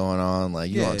shit going on.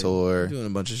 Like, you on tour. Doing a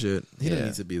bunch of shit. He didn't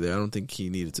need to be there. I don't think he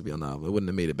needed to be on the album. It wouldn't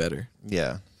have made it better.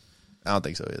 Yeah. I don't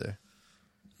think so either.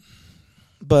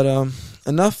 But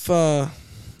enough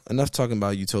talking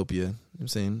about Utopia. You know what I'm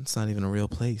saying? It's not even a real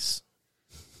place.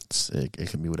 It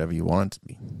can be whatever you want it to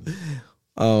be.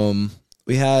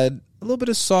 We had a little bit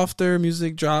of softer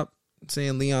music drop.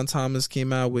 Saying Leon Thomas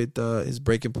came out with his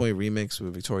Breaking Point remix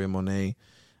with Victoria Monet,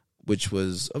 which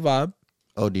was a vibe.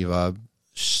 OD vibe.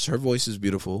 Her voice is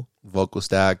beautiful. Vocal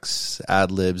stacks,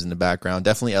 ad libs in the background.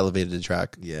 Definitely elevated the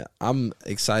track. Yeah, I'm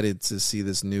excited to see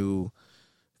this new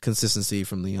consistency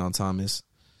from Leon Thomas.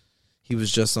 He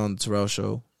was just on the Terrell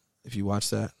show. If you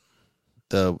watch that,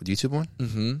 The YouTube one?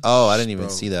 Mm-hmm. Oh, I didn't even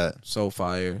Bro, see that. So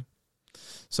fire.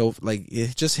 So like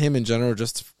just him in general,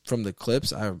 just from the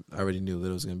clips, I already knew that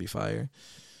it was gonna be fire.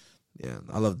 Yeah,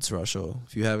 I love the Terrell Show.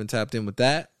 If you haven't tapped in with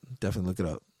that, definitely look it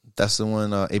up. That's the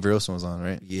one Avery Wilson was on,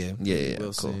 right? Yeah, Yeah.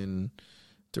 Wilson, cool.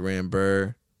 Duran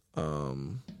Burr,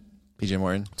 PJ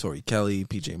Morton, Tori Kelly,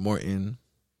 PJ Morton,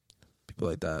 people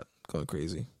like that going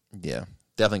crazy. Yeah,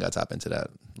 definitely got to tap into that.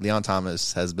 Leon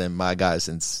Thomas has been my guy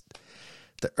since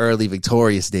the early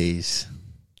Victorious days.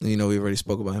 You know, we already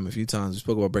spoke about him a few times. We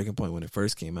spoke about Breaking Point when it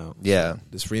first came out. Yeah. So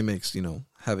this remix, you know,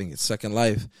 having its second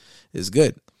life is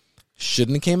good.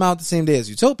 Shouldn't have came out the same day as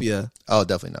Utopia. Oh,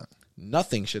 definitely not.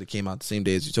 Nothing should have came out the same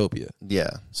day as Utopia. Yeah.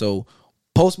 So,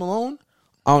 Post Malone,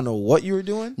 I don't know what you were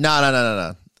doing.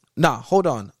 No. Nah, hold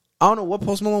on. I don't know what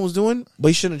Post Malone was doing, but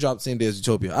he shouldn't have dropped the same day as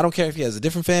Utopia. I don't care if he has a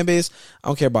different fan base. I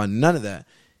don't care about none of that.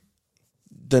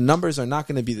 The numbers are not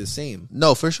going to be the same.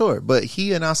 No, for sure. But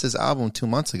he announced his album 2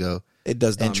 months ago. It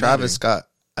does not And Travis matter. Scott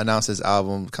announced his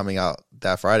album coming out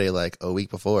that Friday, like a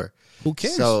week before. Who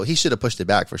cares? So he should have pushed it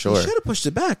back for sure. He should have pushed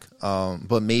it back.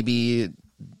 But maybe,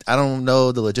 I don't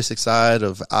know the logistics side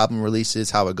of album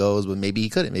releases, how it goes, but maybe he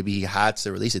couldn't. Maybe he had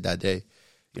to release it that day.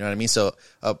 You know what I mean? So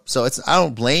it's, I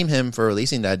don't blame him for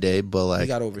releasing that day, but like, He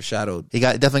got overshadowed. He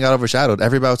definitely got overshadowed.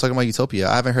 Everybody was talking about Utopia.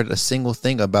 I haven't heard a single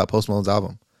thing about Post Malone's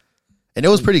album, and it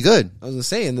was pretty good. I was gonna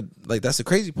say, and like that's the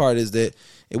crazy part is that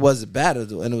it wasn't bad,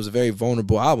 and it was a very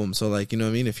vulnerable album. So like, you know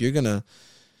what I mean? I feel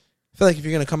like if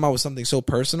you're gonna come out with something so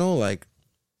personal, like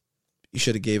you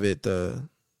should have gave it the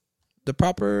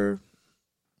proper,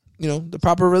 you know, the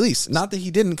proper release. Not that he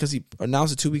didn't, because he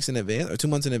announced it 2 weeks in advance or 2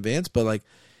 months in advance, but like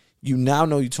you now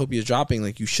know Utopia is dropping.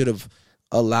 Like you should have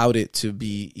allowed it to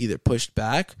be either pushed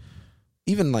back,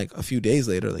 even like a few days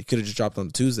later. Like could have just dropped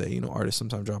on Tuesday. You know, artists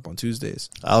sometimes drop on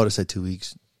Tuesdays. I would have said 2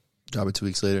 weeks. Drop it 2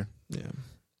 weeks later. Yeah.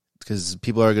 Because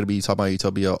people are going to be talking about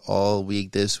Utopia all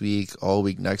week this week, all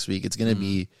week next week. It's going to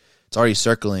be, it's already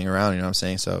circling around, you know what I'm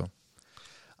saying? So,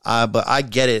 but I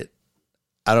get it.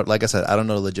 I don't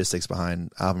know the logistics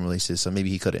behind album releases, so maybe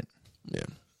he couldn't. Yeah.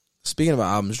 Speaking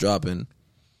about albums dropping,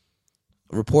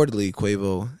 reportedly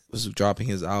Quavo was dropping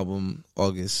his album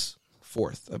August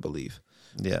 4th, I believe.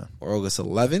 Yeah. Or August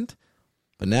 11th.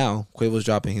 But now Quavo's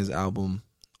dropping his album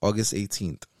August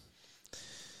 18th.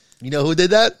 You know who did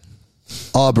that?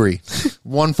 Aubrey.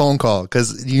 One phone call.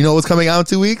 Because you know what's coming out in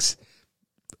 2 weeks?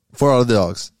 For All the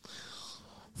Dogs.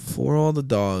 For All the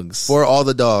Dogs. For All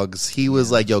the Dogs. He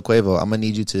was like, yo, Quavo, I'm going to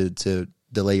need you to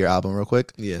delay your album real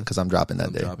quick. Yeah. Because I'm dropping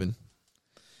that day. Dropping.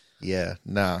 Yeah.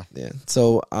 Nah. Yeah.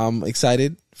 So I'm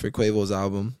excited for Quavo's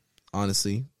album,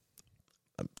 honestly.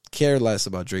 I care less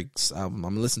about Drake's album.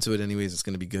 I'm going to listen to it anyways. It's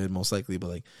going to be good, most likely. But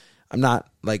like, I'm not,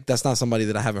 like, that's not somebody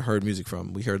that I haven't heard music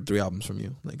from. We heard 3 albums from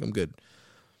you. Like, I'm good.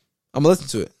 I'm going to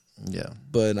listen to it. Yeah.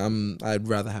 But I'd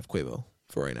rather have Quavo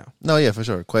for right now. No, yeah, for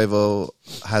sure. Quavo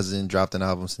hasn't dropped an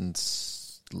album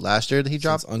since last year that he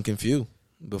dropped. Since Unconfused.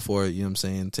 Before, you know what I'm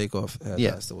saying, Takeoff had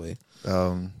passed away.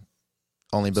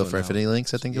 Only Built for Infinity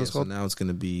Links, I think it was called. So now it's going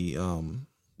to be,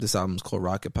 this album's called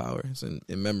Rocket Power. It's in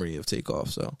memory of Takeoff.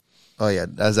 So. Oh, yeah,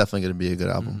 that's definitely going to be a good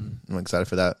album. I'm excited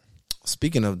for that.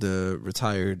 Speaking of the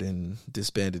retired and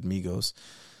disbanded Migos,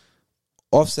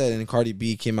 Offset and Cardi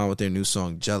B came out with their new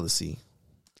song, Jealousy.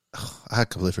 I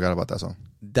completely forgot about that song.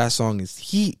 That song is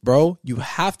heat, bro. You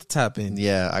have to tap in.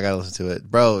 Yeah, I got to listen to it.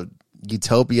 Bro,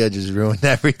 Utopia just ruined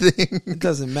everything. It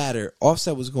doesn't matter.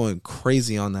 Offset was going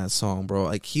crazy on that song, bro.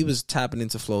 Like, he was tapping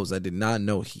into flows I did not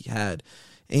know he had.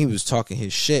 And he was talking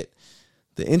his shit.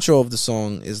 The intro of the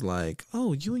song is like,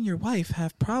 oh, you and your wife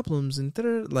have problems. And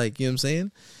like, you know what I'm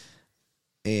saying?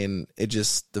 And it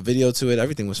just, the video to it,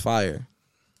 everything was fire.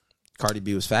 Cardi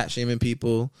B was fat shaming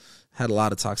people. Had a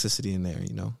lot of toxicity in there,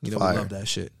 you know. You know, we love that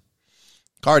shit.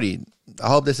 Cardi, I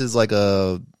hope this is like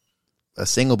a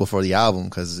single before the album,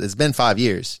 because it's been 5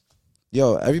 years.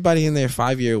 Yo, everybody in there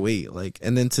 5-year wait, like,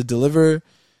 and then to deliver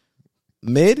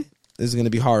mid is going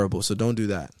to be horrible. So don't do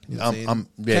that. You know what I'm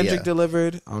saying? Kendrick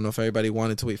delivered. I don't know if everybody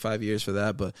wanted to wait 5 years for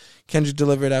that, but Kendrick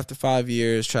delivered after 5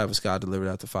 years. Travis Scott delivered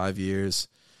after 5 years.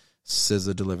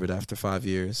 SZA delivered after 5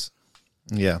 years.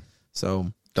 Yeah.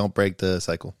 So don't break the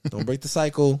cycle. Don't break the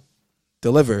cycle.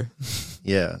 Deliver.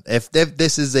 Yeah. If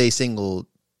this is a single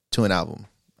to an album,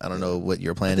 I don't know what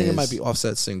your plan is. I think it might be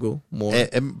Offset single more.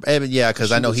 Yeah,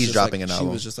 because I know he's dropping an album.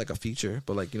 She was just like a feature,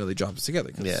 but like, you know, they dropped it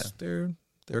together. Yeah.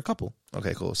 They're a couple.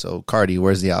 Okay, cool. So Cardi,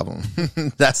 where's the album?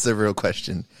 That's the real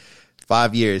question.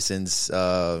 5 years since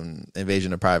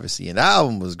Invasion of Privacy, and the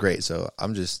album was great. So I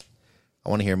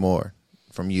want to hear more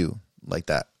from you like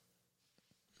that.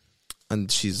 And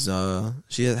she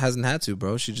hasn't had to,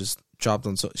 bro. She just dropped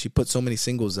she put so many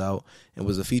singles out and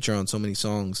was a feature on so many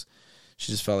songs.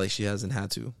 She just felt like she hasn't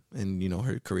had to, and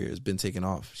her career has been taken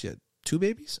off. She had 2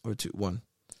 babies or one.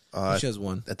 She has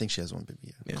one. I think she has one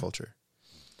baby. Yeah. Culture.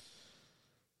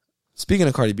 Speaking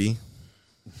of Cardi B,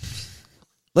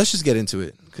 let's just get into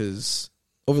it, because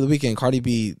over the weekend, Cardi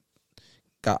B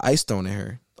got ice thrown at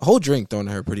her, a whole drink thrown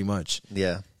at her, pretty much.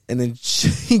 Yeah. And then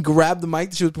she grabbed the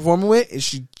mic that she was performing with, and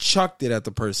she chucked it at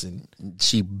the person.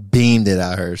 She beamed it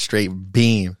at her, straight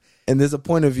beam. And there's a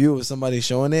point of view of somebody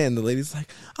showing it, and the lady's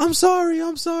like, I'm sorry.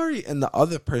 And the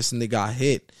other person that got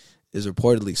hit is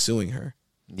reportedly suing her.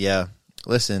 Yeah.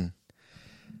 Listen,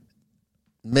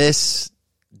 miss,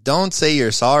 don't say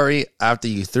you're sorry after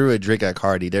you threw a drink at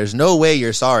Cardi. There's no way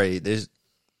you're sorry.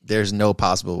 There's no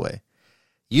possible way.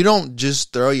 You don't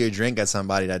just throw your drink at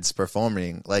somebody that's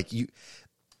performing. Like,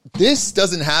 this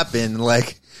doesn't happen.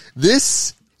 Like,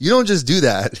 this, you don't just do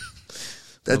that.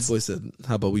 That's, my boy said,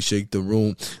 how about we shake the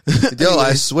room? Yo,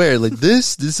 I swear, like,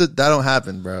 that don't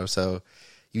happen, bro. So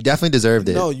you definitely deserved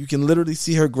it. No, you can literally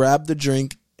see her grab the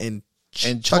drink and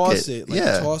toss it. Like,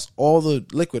 toss all the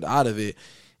liquid out of it.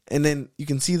 And then you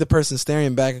can see the person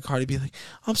staring back at Cardi B like,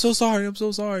 I'm so sorry.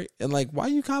 And like, why are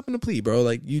you copping a plea, bro?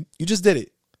 Like, you just did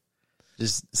it.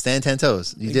 Just stand 10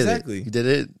 toes. You did it. You did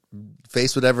it.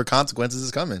 Face whatever consequences is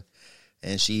coming.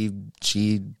 And she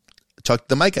chucked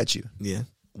the mic at you. Yeah.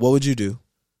 What would you do?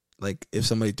 Like, if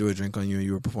somebody threw a drink on you and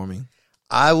you were performing?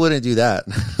 I wouldn't do that.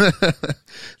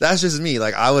 That's just me.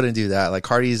 Like, I wouldn't do that. Like,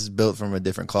 Cardi's built from a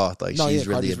different cloth. Like, she's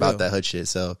really about that hood shit.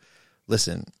 So,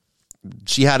 listen,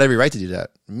 she had every right to do that.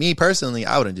 Me, personally,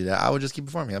 I wouldn't do that. I would just keep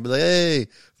performing. I'd be like, hey,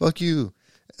 fuck you.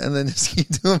 And then just keep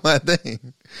doing my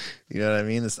thing. You know what I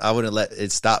mean? I wouldn't let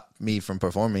it stop me from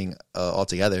performing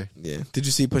altogether. Yeah. Did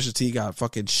you see Pusha T got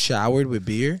fucking showered with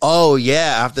beer? Oh,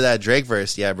 yeah. After that Drake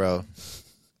verse. Yeah, bro.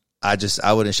 I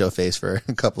wouldn't show face for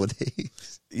a couple of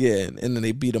days. Yeah, and then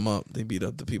they beat him up. They beat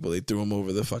up the people. They threw him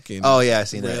over the fucking I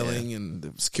seen railing, that, yeah. And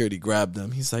the security grabbed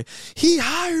him. He's like, he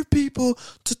hired people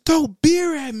to throw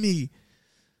beer at me.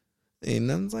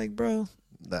 And I was like, bro.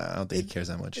 Nah, I don't think he cares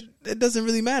that much. It doesn't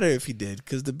really matter if he did,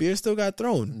 because the beer still got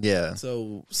thrown. Yeah.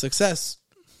 So, success.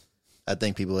 I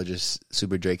think people are just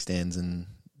super Drake stans and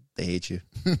they hate you.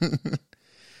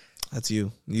 That's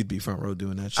you. You'd be front row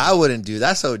doing that shit. I wouldn't do that.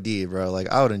 That's OD, bro. Like,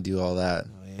 I wouldn't do all that.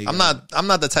 Oh, yeah, I'm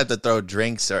not the type to throw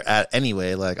drinks or at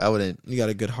anyway. Like, I wouldn't. You got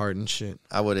a good heart and shit.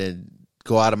 I wouldn't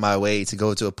go out of my way to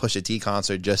go to a Pusha T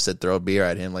concert just to throw beer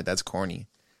at him. Like, that's corny.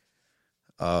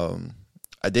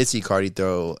 I did see Cardi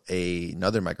throw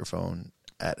another microphone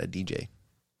at a DJ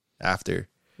after.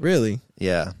 Really?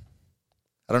 Yeah.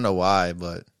 I don't know why,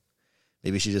 but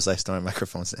maybe she just likes throwing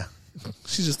microphones down.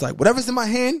 She's just like, whatever's in my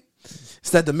hand, it's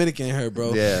that Dominican in her,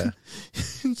 bro. Yeah.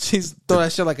 She's throw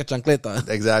that shit like a chancleta.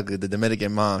 Exactly. The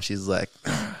Dominican mom, she's like,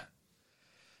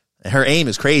 and her aim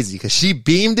is crazy because she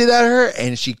beamed it at her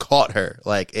and she caught her.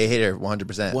 Like, it hit her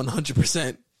 100%.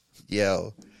 100%.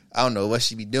 Yo, I don't know what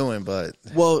she be doing, but.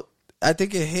 Well, I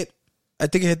think it hit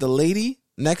the lady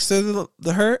next to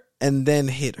the her and then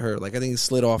hit her. Like, I think it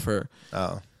slid off her.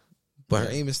 Oh. But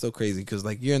her aim is still crazy because,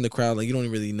 like, you're in the crowd, like, you don't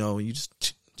really know. You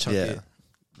just chunk it.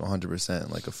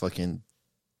 100%. Like a fucking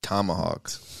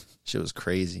tomahawk. Shit was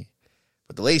crazy.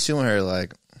 But the lady suing her,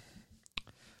 like,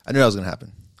 I knew that was going to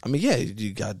happen. I mean, yeah,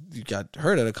 you got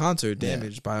hurt at a concert,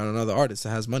 damaged by another artist that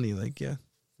has money. Like, yeah.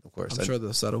 Of course. I'm sure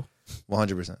they'll settle.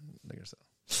 100%.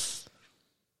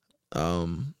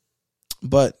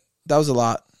 But that was a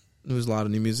lot. There was a lot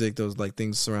of new music. There was, like,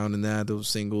 things surrounding that. Those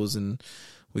singles, and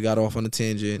we got off on a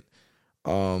tangent.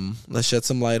 Let's shed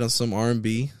some light on some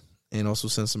R&B and also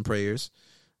send some prayers.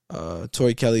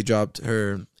 Tori Kelly dropped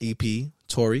her EP,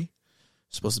 Tori.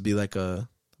 It's supposed to be like a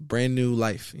brand new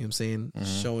life, you know what I'm saying?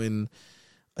 Mm-hmm. Showing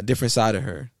a different side of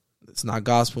her. It's not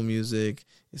gospel music.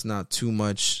 It's not too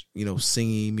much,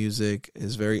 singing music.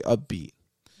 It's very upbeat.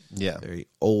 Yeah. Very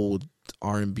old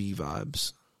R&B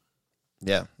vibes.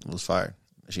 Yeah, it was fire.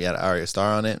 She had Arya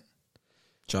Starr on it.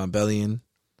 John Bellion.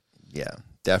 Yeah,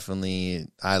 definitely.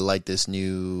 I like this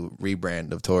new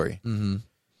rebrand of Tori. Mm-hmm.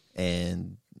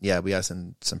 And yeah, we got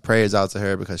some prayers out to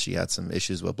her because she had some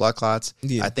issues with blood clots.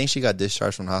 Yeah. I think she got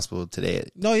discharged from the hospital today.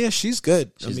 No, yeah, she's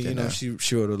good.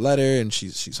 She wrote a letter and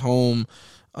she's home,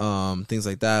 things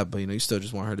like that. But you still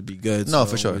just want her to be good. No,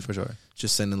 for sure.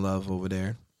 Just sending love over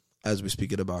there as we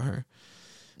speak it about her.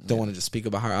 Don't want to just speak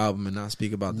about her album and not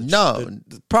speak about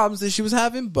the problems that she was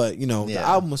having. But the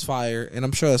album was fire, and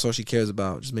I'm sure that's all she cares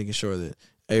about. Just making sure that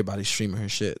everybody's streaming her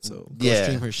shit. So go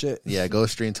stream her shit. Yeah, go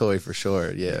stream Tori for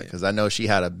sure. Yeah, because I know she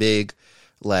had a big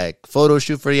photo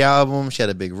shoot for the album. She had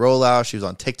a big rollout. She was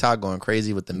on TikTok going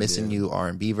crazy with the Missing You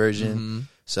R&B version. Mm-hmm.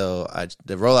 So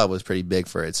the rollout was pretty big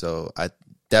for it. So I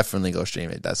definitely go stream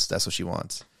it. That's what she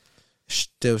wants.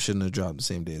 Still shouldn't have dropped the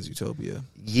same day as Utopia.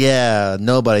 Yeah,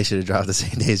 nobody should have dropped the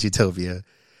same day as Utopia.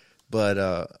 But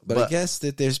I guess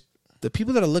that there's the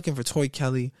people that are looking for Tori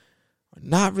Kelly are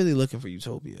not really looking for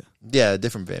Utopia. Yeah,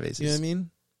 different fan bases. You know what I mean?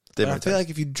 But I feel like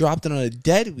if you dropped it on a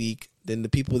dead week, then the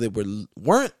people that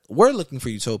were looking for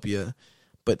Utopia,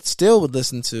 but still would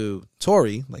listen to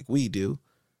Tori like we do,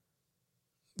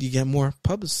 you get more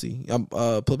publicity.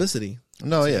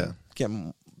 No, yeah, get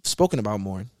spoken about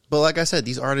more. But like I said,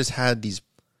 these artists had these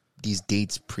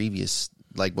dates previous,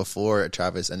 like before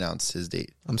Travis announced his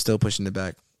date. I'm still pushing it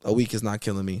back. A week is not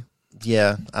killing me.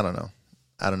 Yeah, I don't know.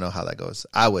 I don't know how that goes.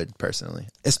 I would personally,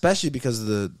 especially because of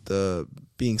the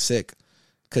being sick,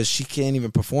 because she can't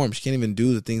even perform. She can't even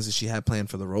do the things that she had planned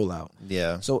for the rollout.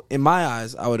 Yeah. So in my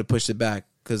eyes, I would have pushed it back,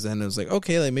 because then it was like,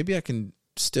 okay, like maybe I can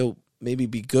still maybe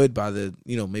be good by the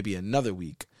maybe another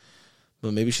week.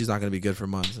 But maybe she's not going to be good for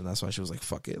months, and that's why she was like,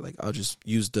 fuck it. Like, I'll just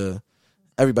use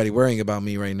everybody worrying about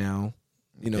me right now,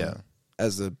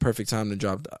 as the perfect time to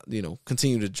drop,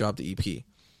 continue to drop the EP.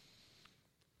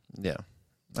 Yeah,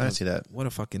 I see that. What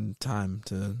a fucking time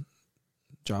to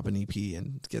drop an EP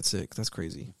and get sick. That's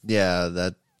crazy. Yeah,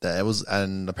 that it was,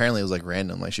 and apparently it was like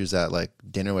random. Like she was at like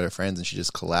dinner with her friends and she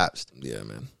just collapsed. Yeah,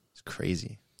 man. It's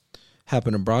crazy.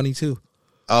 Happened to Bronny too.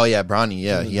 Oh yeah, Bronny.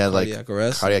 Yeah, he had cardiac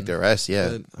arrest. Yeah,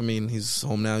 but, I mean, he's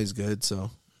home now. He's good.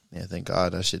 So yeah, thank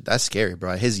God. That's scary,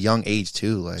 bro. His young age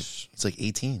too. Like he's like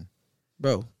 18.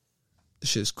 Bro, this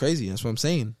shit's crazy. That's what I'm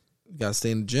saying. You gotta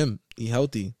stay in the gym, eat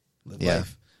healthy, live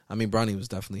life. I mean, Bronny was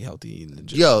definitely healthy in the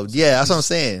gym. Yo, yeah, that's what I'm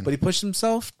saying. But he pushed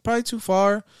himself probably too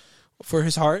far for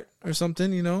his heart or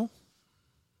something. It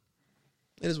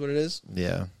is what it is.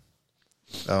 Yeah.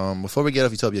 Before we get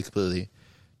off Utopia completely,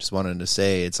 just wanted to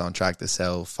say it's on track to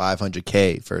sell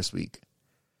 500K first week.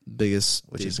 Biggest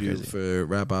which is debut crazy for a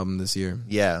rap album this year.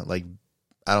 Yeah, like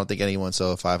I don't think anyone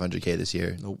sold 500K this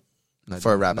year. Nope.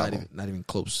 For a rap album. Not even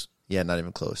close. Yeah, not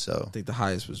even close. So I think the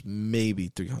highest was maybe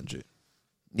 300.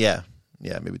 Yeah,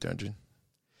 maybe 300.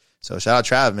 So shout out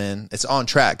Trav, man. It's on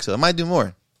track, so it might do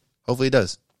more. Hopefully it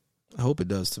does. I hope it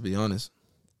does, to be honest.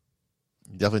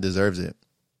 He definitely deserves it.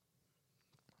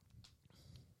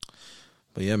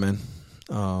 But yeah, man.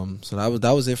 So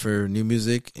that was it for new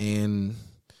music and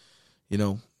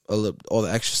all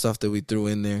the extra stuff that we threw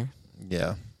in there.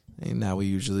 Yeah. And now we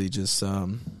usually just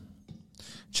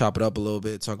chop it up a little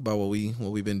bit, talk about what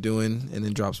we've been doing, and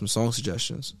then drop some song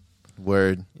suggestions.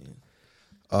 Word.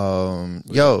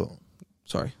 Yo,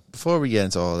 sorry. Before we get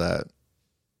into all that,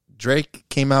 Drake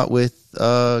came out with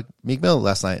Meek Mill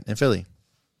last night in Philly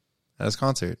at his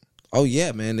concert. Oh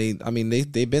yeah, man.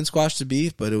 They've been squashed to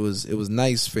beef, but it was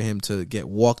nice for him to get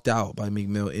walked out by Meek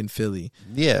Mill in Philly.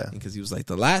 Yeah, because he was like,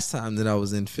 the last time that I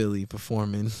was in Philly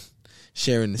performing,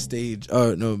 sharing the stage,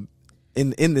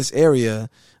 in this area,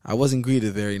 I wasn't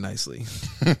greeted very nicely.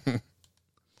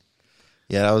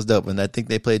 Yeah, that was dope. And I think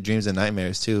they played Dreams and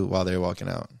Nightmares too while they were walking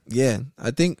out. Yeah,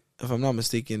 I think, if I'm not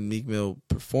mistaken, Meek Mill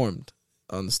performed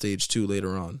on the stage too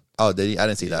later on. Oh, did he? I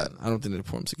didn't see that. I don't think they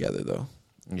performed together though.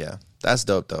 Yeah, that's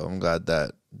dope though. I'm glad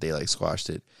that they like squashed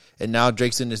it. And now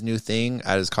Drake's doing this new thing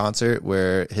at his concert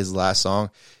where his last song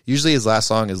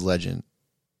is Legend.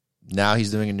 Now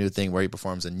he's doing a new thing where he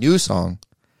performs a new song,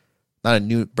 not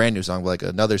a brand new song, but like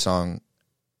another song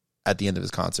at the end of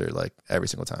his concert, like every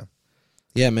single time.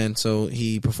 Yeah, man. So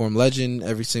he performed Legend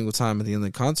every single time at the end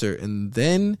of the concert. And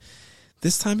then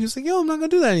this time he was like, yo, I'm not going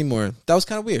to do that anymore. That was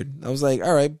kind of weird. I was like,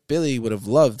 all right, Billy would have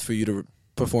loved for you to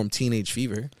perform Teenage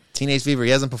Fever. Teenage Fever. He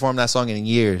hasn't performed that song in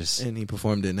years. And he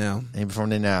performed it now.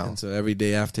 And so every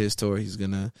day after his tour,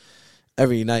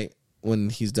 every night when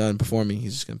he's done performing,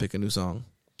 he's just going to pick a new song.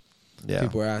 Yeah.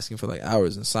 People are asking for like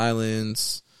Hours in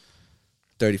Silence,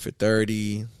 30 for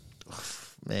 30.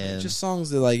 Man, just songs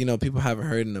that people haven't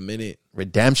heard in a minute.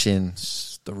 Redemption,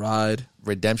 The Ride.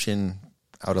 Redemption.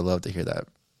 I would have loved to hear that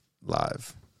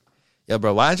live. Yo,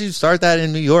 bro, why didn't you start that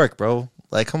in New York, bro?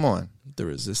 Like, come on. The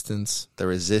Resistance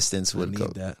would go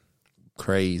that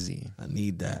crazy. I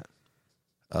need that.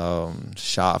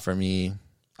 Shot for Me.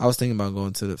 I was thinking about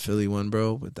going to the Philly one,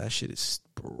 bro, but that shit is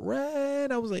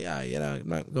spread. I was like, I'm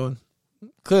not going.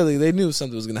 Clearly, they knew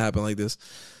something was gonna happen like this.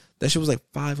 That shit was like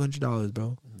 $500,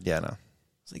 bro. Yeah, no.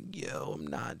 It's like, yo, I'm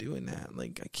not doing that.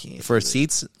 Like, I can't. For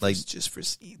seats? Like, just for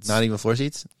seats. Not even floor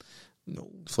seats? No.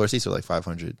 Floor seats are like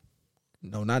 500.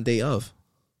 No, not day of.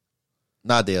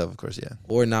 Not day of course, yeah.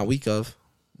 Or not week of.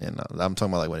 Yeah, no, I'm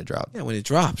talking about like when it dropped. Yeah, when it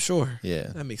dropped, sure. Yeah.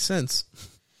 That makes sense.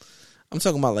 I'm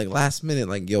talking about like last minute,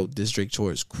 like, yo, this Drake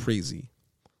tour is crazy.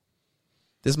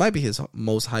 This might be his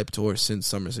most hyped tour since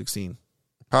Summer 16.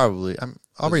 Probably.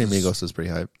 Aubrey and Migos is pretty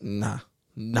hype. Nah,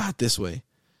 not this way.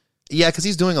 Yeah, because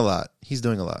he's doing a lot. He's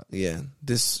doing a lot. Yeah,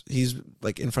 he's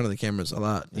like in front of the cameras a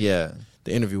lot. Yeah,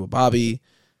 the interview with Bobby,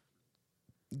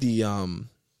 the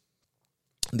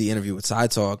interview with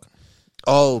Side Talk.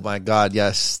 Oh my God,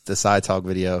 yes, the Side Talk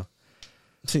video.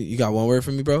 You got one word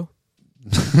for me, bro?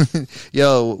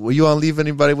 Yo, were you on Leave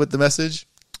Anybody with the message?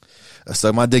 I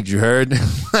suck my dick, you heard?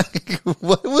 Like,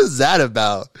 what was that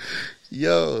about?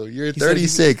 Yo, you're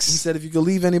 36. He said if you could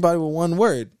leave anybody with one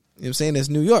word, you know what I'm saying, it's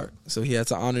New York. So he had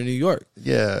to honor New York.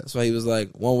 Yeah. That's why he was like,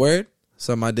 one word,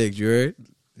 suck my dick, you heard?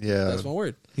 Yeah. That's one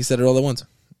word. He said it all at once.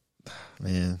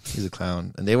 Man, he's a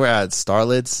clown. And they were at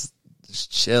Starlet's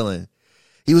just chilling.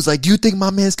 He was like, do you think my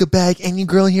man's could bag any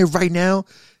girl in here right now?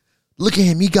 Look at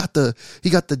him. He got the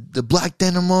black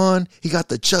denim on. He got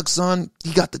the Chucks on.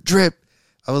 He got the drip.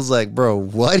 I was like, bro,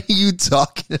 what are you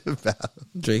talking about?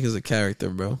 Drake is a character,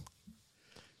 bro.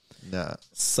 Nah.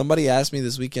 Somebody asked me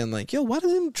this weekend, like, yo, why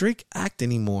doesn't Drake act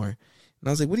anymore? And I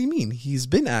was like, what do you mean? He's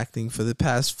been acting for the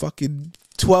past fucking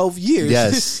 12 years.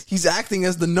 Yes. He's acting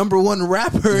as the #1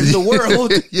 rapper in the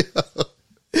world.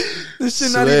 This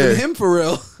shit not even him for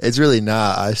real. It's really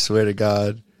not. I swear to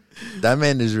God. That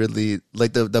man is really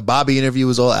like the Bobby interview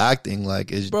was all acting.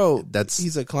 Like, bro,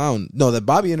 he's a clown. No, the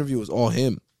Bobby interview was all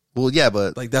him. Well, yeah,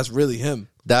 but like that's really him.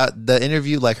 That the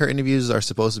interview, like her interviews are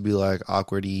supposed to be like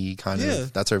awkwardy kind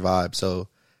of. That's her vibe. So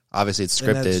obviously it's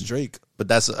scripted. And that's Drake, but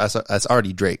that's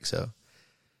already Drake. So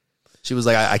she was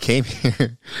like, I came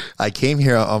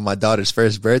here on my daughter's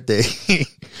first birthday,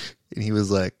 and he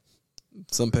was like,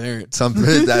 some parent,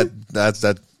 that's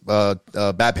bad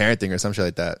parenting or some shit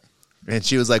like that. And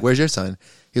she was like, where's your son?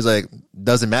 He was like,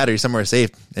 doesn't matter. He's somewhere safe.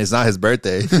 It's not his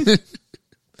birthday.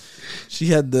 She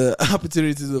had the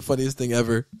opportunity to do the funniest thing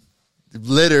ever.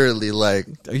 Literally, like,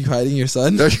 are you hiding your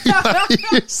son? That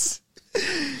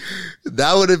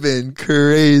would have been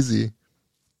crazy.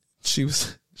 She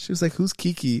was like, who's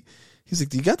Kiki? He's like,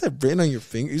 do you got that written on your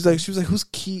finger? She was like, who's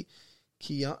Ki?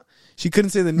 She couldn't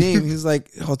say the name. He's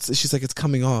like, she's like, it's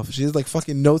coming off. She has like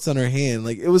fucking notes on her hand.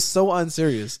 Like, it was so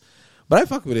unserious. But I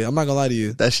fuck with it. I'm not gonna lie to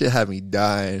you. That shit had me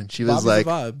dying. She was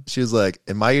Bobby's like,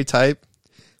 am I your type?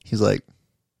 He's like,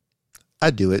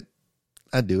 I do it.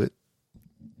 And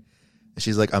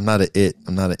she's like, I'm not a it.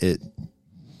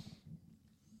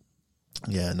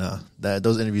 Yeah, no.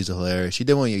 Those interviews are hilarious. She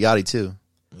did one with Yachty too.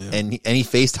 Yeah. And he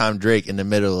FaceTimed Drake in the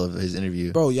middle of his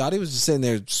interview. Bro, Yachty was just sitting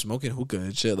there smoking hookah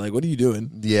and shit. Like, what are you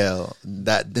doing? Yeah.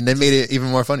 Then they made it even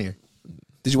more funnier.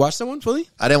 Did you watch that one fully?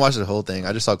 I didn't watch the whole thing.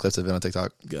 I just saw clips of it on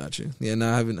TikTok. Gotcha. Yeah, no,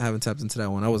 I haven't tapped into that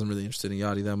one. I wasn't really interested in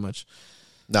Yachty that much.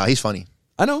 Nah, he's funny.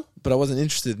 I know, but I wasn't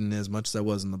interested in it as much as I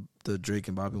was in the Drake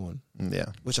and Bobby one. Yeah.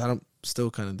 Which still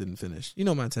kind of didn't finish. You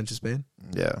know my attention span.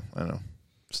 Yeah, I know.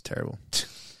 It's terrible.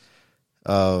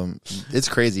 It's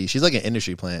crazy. She's like an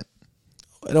industry plant.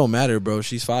 It don't matter, bro.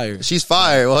 She's fire. She's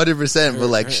fire, 100%. But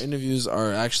like, her interviews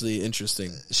are actually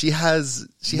interesting. She has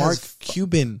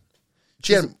Cuban.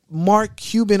 She had Mark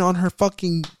Cuban on her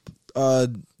fucking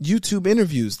YouTube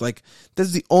interviews. Like,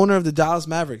 that's the owner of the Dallas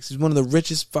Mavericks. He's one of the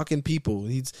richest fucking people.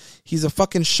 He's a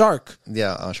fucking shark.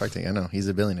 Yeah, Shark Tank. I know. He's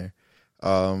a billionaire.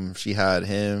 She had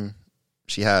him.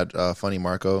 She had Funny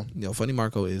Marco. Yo, Funny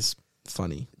Marco is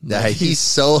funny. He's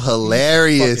so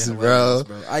hilarious, bro.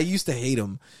 I used to hate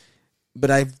him, but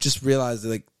I just realized that,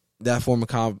 like, that form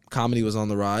of comedy was on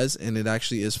the rise, and it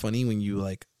actually is funny when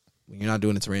you're not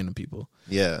doing it to random people.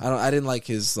 Yeah. I didn't like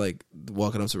his, like,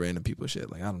 walking up to random people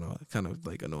shit. Like, I don't know, kind of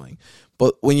like annoying.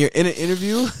 But when you're in an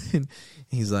interview and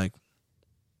he's like,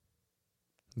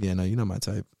 yeah, no, you're not my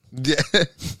type. Yeah.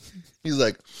 He's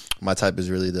like, my type is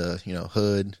really the,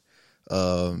 hood,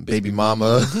 baby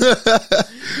mama.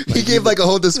 He gave like a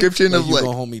whole description of you like,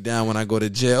 gonna hold me down when I go to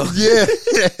jail. Yeah.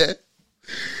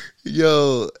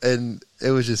 Yo, and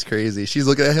it was just crazy. She's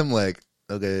looking at him like,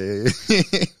 okay.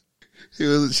 She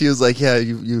was like, yeah,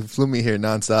 you flew me here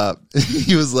nonstop.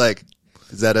 He was like,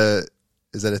 is that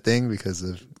a thing because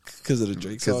of the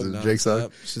Drake song? Because of the Drake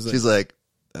song? She's like,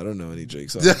 I don't know any Drake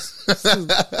songs.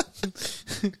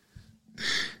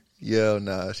 Yo,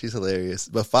 nah, she's hilarious.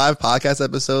 But 5 podcast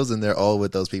episodes and they're all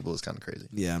with those people is kind of crazy.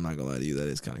 Yeah, I'm not gonna lie to you, that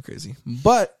is kind of crazy.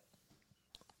 But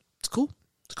it's cool.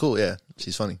 It's cool, yeah.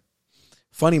 She's funny.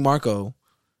 Funny Marco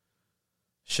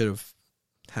should have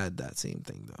had that same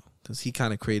thing though, because he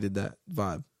kind of created that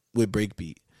vibe with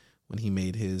Breakbeat when he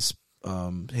made his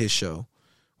show, where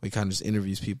he kind of just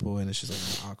interviews people and it's just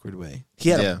like an awkward way. He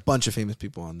had a bunch of famous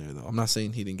people on there though. I'm not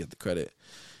saying he didn't get the credit.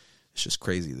 It's just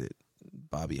crazy that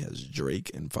Bobby has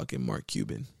Drake and fucking Mark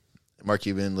Cuban. Mark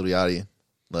Cuban, Lil Yachty.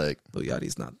 Like, Lil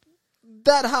Yachty's not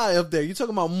that high up there. You're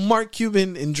talking about Mark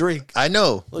Cuban and Drake. I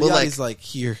know. Lil Yachty's like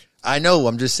here. I know.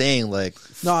 I'm just saying, like,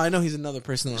 No, I know he's another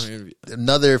person on her interview.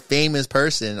 another famous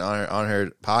person on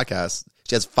her podcast.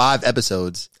 She has 5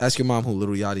 episodes. Ask your mom who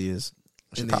Little Yachty is.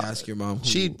 And then ask your mom who...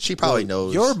 She probably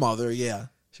knows. Your mother, yeah.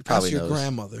 She probably ask your knows.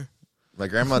 grandmother. My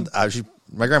grandma,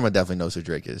 my grandma definitely knows who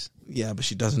Drake is. Yeah, but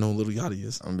she doesn't know who Little Yachty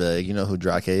is. I'm like, you know who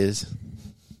Drake is?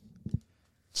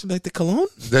 She like the cologne?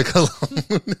 The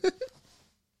cologne.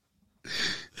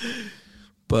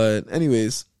 But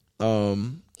anyways,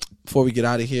 before we get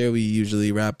out of here, we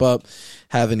usually wrap up.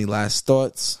 Have any last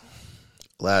thoughts?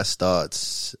 Last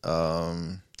thoughts.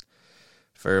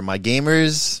 For my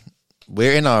gamers,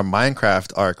 we're in our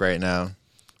Minecraft arc right now.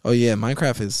 Oh yeah,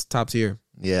 Minecraft is top tier.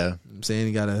 Yeah. I'm saying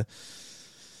you gotta...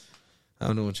 I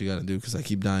don't know what you gotta do because I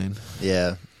keep dying.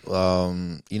 Yeah.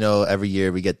 You know, every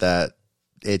year we get that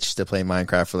itch to play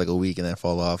Minecraft for like a week and then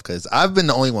fall off because I've been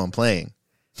the only one playing.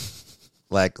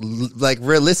 Like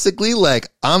realistically, like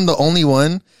I'm the only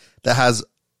one that has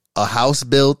a house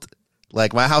built.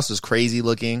 Like my house is crazy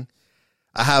looking.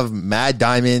 I have mad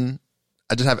diamond.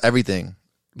 I just have everything.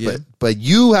 Yeah. But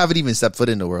you haven't even stepped foot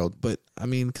in the world. But I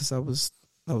mean, because I was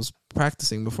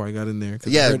practicing before I got in there.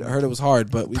 Yeah, I heard it was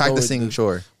hard, but we practicing. We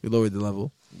lowered the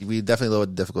level. We definitely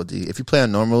lowered the difficulty. If you play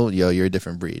on normal, you're a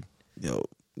different breed.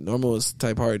 Normal is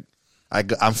type hard.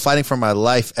 I'm fighting for my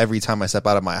life every time I step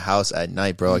out of my house at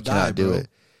night, bro. I cannot do it.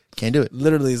 Can't do it.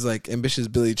 Literally, it's like Ambitious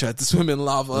Billy tried to swim in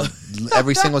lava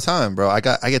every single time, bro. I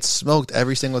get smoked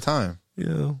every single time.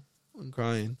 Yeah, I'm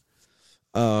crying.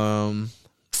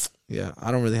 Yeah,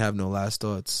 I don't really have no last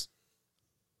thoughts.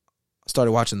 I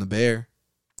started watching The Bear.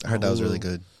 I heard that was really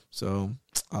good. So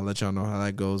I'll let y'all know how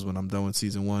that goes when I'm done with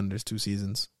season 1. There's 2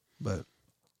 seasons, but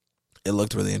it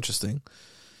looked really interesting.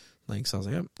 Like, so I was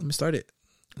like, yeah, let me start it.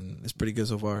 And it's pretty good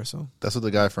so far. So that's what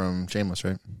the guy from Shameless,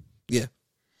 right? Yeah.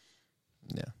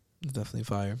 Yeah. It's definitely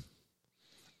fire.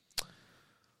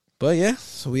 But yeah,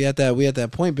 so we at that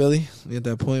point, Billy. We at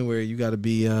that point where you gotta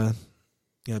be on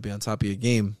top of your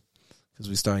game. Because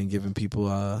we starting giving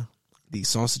people these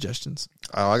song suggestions.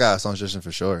 Oh, I got a song suggestion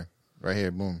for sure. Right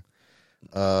here, boom.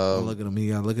 Look at him. He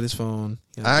gotta look at his phone.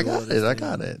 I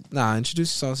got it. Nah, introduce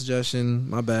your song suggestion.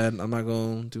 My bad. I'm not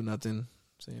gonna do nothing.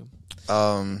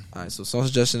 All right, so song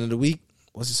suggestion of the week.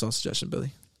 What's your song suggestion,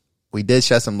 Billy? We did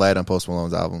shed some light on Post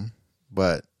Malone's album,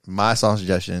 but my song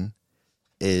suggestion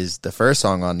is the first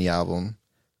song on the album,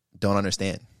 Don't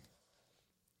Understand.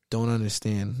 Don't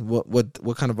Understand.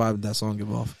 What kind of vibe did that song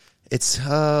give off? It's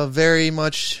very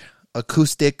much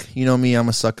acoustic. You know me, I'm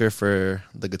a sucker for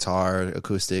the guitar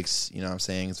acoustics. You know what I'm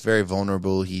saying? It's very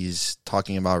vulnerable. He's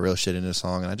talking about real shit in the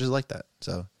song, and I just like that.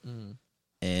 So,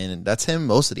 and that's him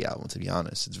most of the album, to be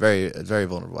honest. It's a very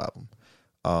vulnerable album.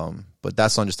 But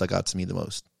that song just stuck out to me the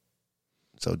most.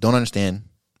 So, Don't Understand,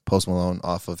 Post Malone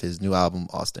off of his new album,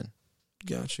 Austin.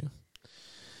 Got you.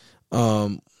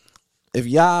 If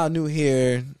y'all new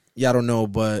here, y'all don't know,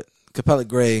 but Capella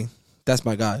Gray, that's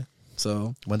my guy.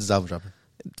 So when's his album dropping?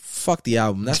 Fuck the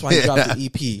album. That's why he dropped the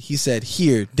EP. He said,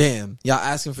 "Here, damn." Y'all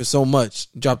asking for so much.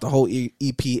 Dropped the whole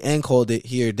EP and called it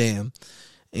 "Here, damn."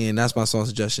 And that's my song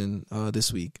suggestion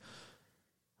this week.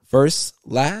 First,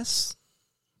 last,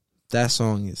 that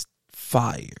song is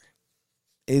fire.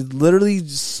 It's literally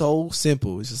just so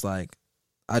simple. It's just like,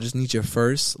 I just need your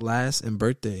first, last, and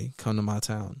birthday. Come to my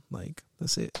town. Like,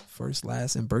 that's it. First,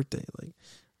 last, and birthday. Like,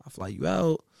 I'll fly you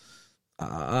out.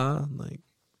 Like,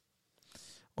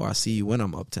 or I see you when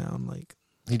I'm uptown. Like,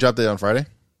 he dropped it on Friday?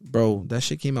 Bro, that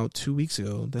shit came out 2 weeks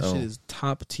ago. That shit is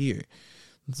top tier.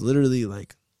 It's literally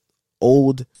like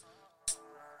old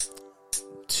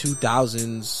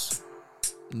 2000s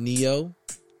Neo,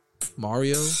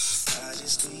 Mario. I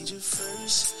just need your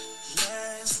first,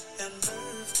 last, and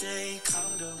birthday.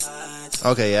 Come to my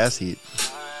town. Okay, yeah, that's heat.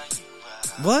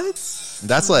 What?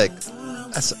 That's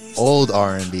old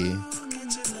R&B.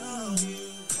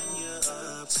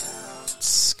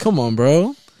 Come on,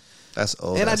 bro. That's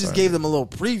old. And I just gave them a little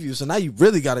preview, so now you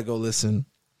really got to go listen.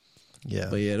 Yeah.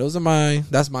 But yeah,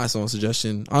 that's my song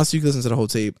suggestion. Honestly, you can listen to the whole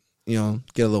tape, you know,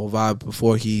 get a little vibe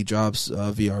before he drops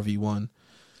VRV1.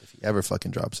 If he ever fucking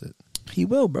drops it. He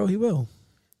will, bro. He will.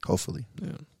 Hopefully.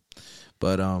 Yeah.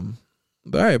 But all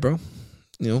right, bro.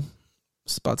 You know,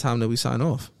 it's about time that we sign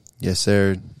off. Yes,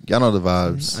 sir. Y'all know the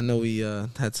vibes. I know we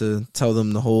had to tell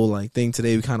them the whole thing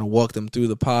today. We kind of walked them through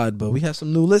the pod, but we have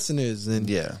some new listeners, and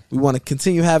we want to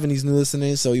continue having these new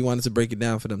listeners. So we wanted to break it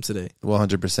down for them today.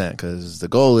 100%, because the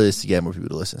goal is to get more people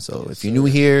to listen. So if you're new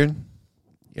here, you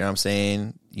know what I'm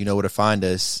saying, you know where to find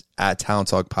us at Town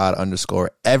Talk Pod _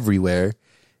 everywhere.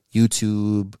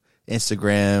 YouTube,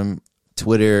 Instagram,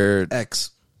 Twitter, X,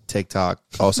 TikTok.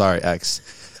 Oh, sorry, X.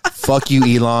 Fuck you,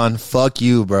 Elon. Fuck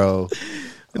you, bro.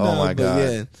 Oh my god.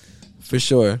 Yeah. For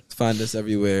sure. Find us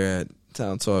everywhere at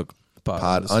Town Talk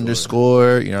Pod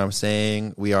underscore. You know what I'm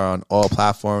saying? We are on all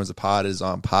platforms. The pod is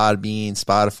on Podbean,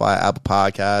 Spotify, Apple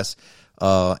Podcasts,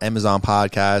 Amazon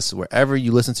Podcasts, wherever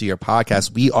you listen to your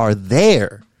podcast. We are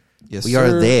there. Yes, we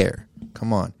are there.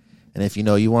 Come on. And if you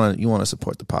want to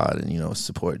support the pod and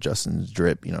support Justin's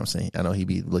drip, you know what I'm saying? I know he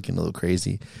be looking a little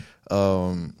crazy. I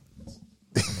don't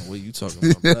know what you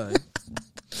talking about.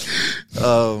 You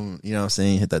know what I'm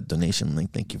saying? Hit that donation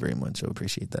link. Thank you very much. I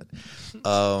appreciate that.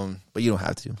 But you don't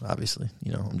have to, obviously.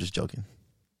 I'm just joking.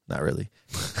 Not really.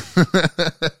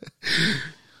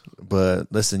 But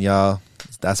listen, y'all,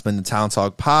 that's been the Town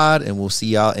Talk Pod, and we'll see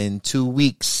y'all in 2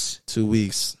 weeks. 2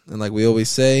 weeks. And like we always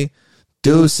say,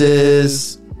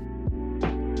 deuces.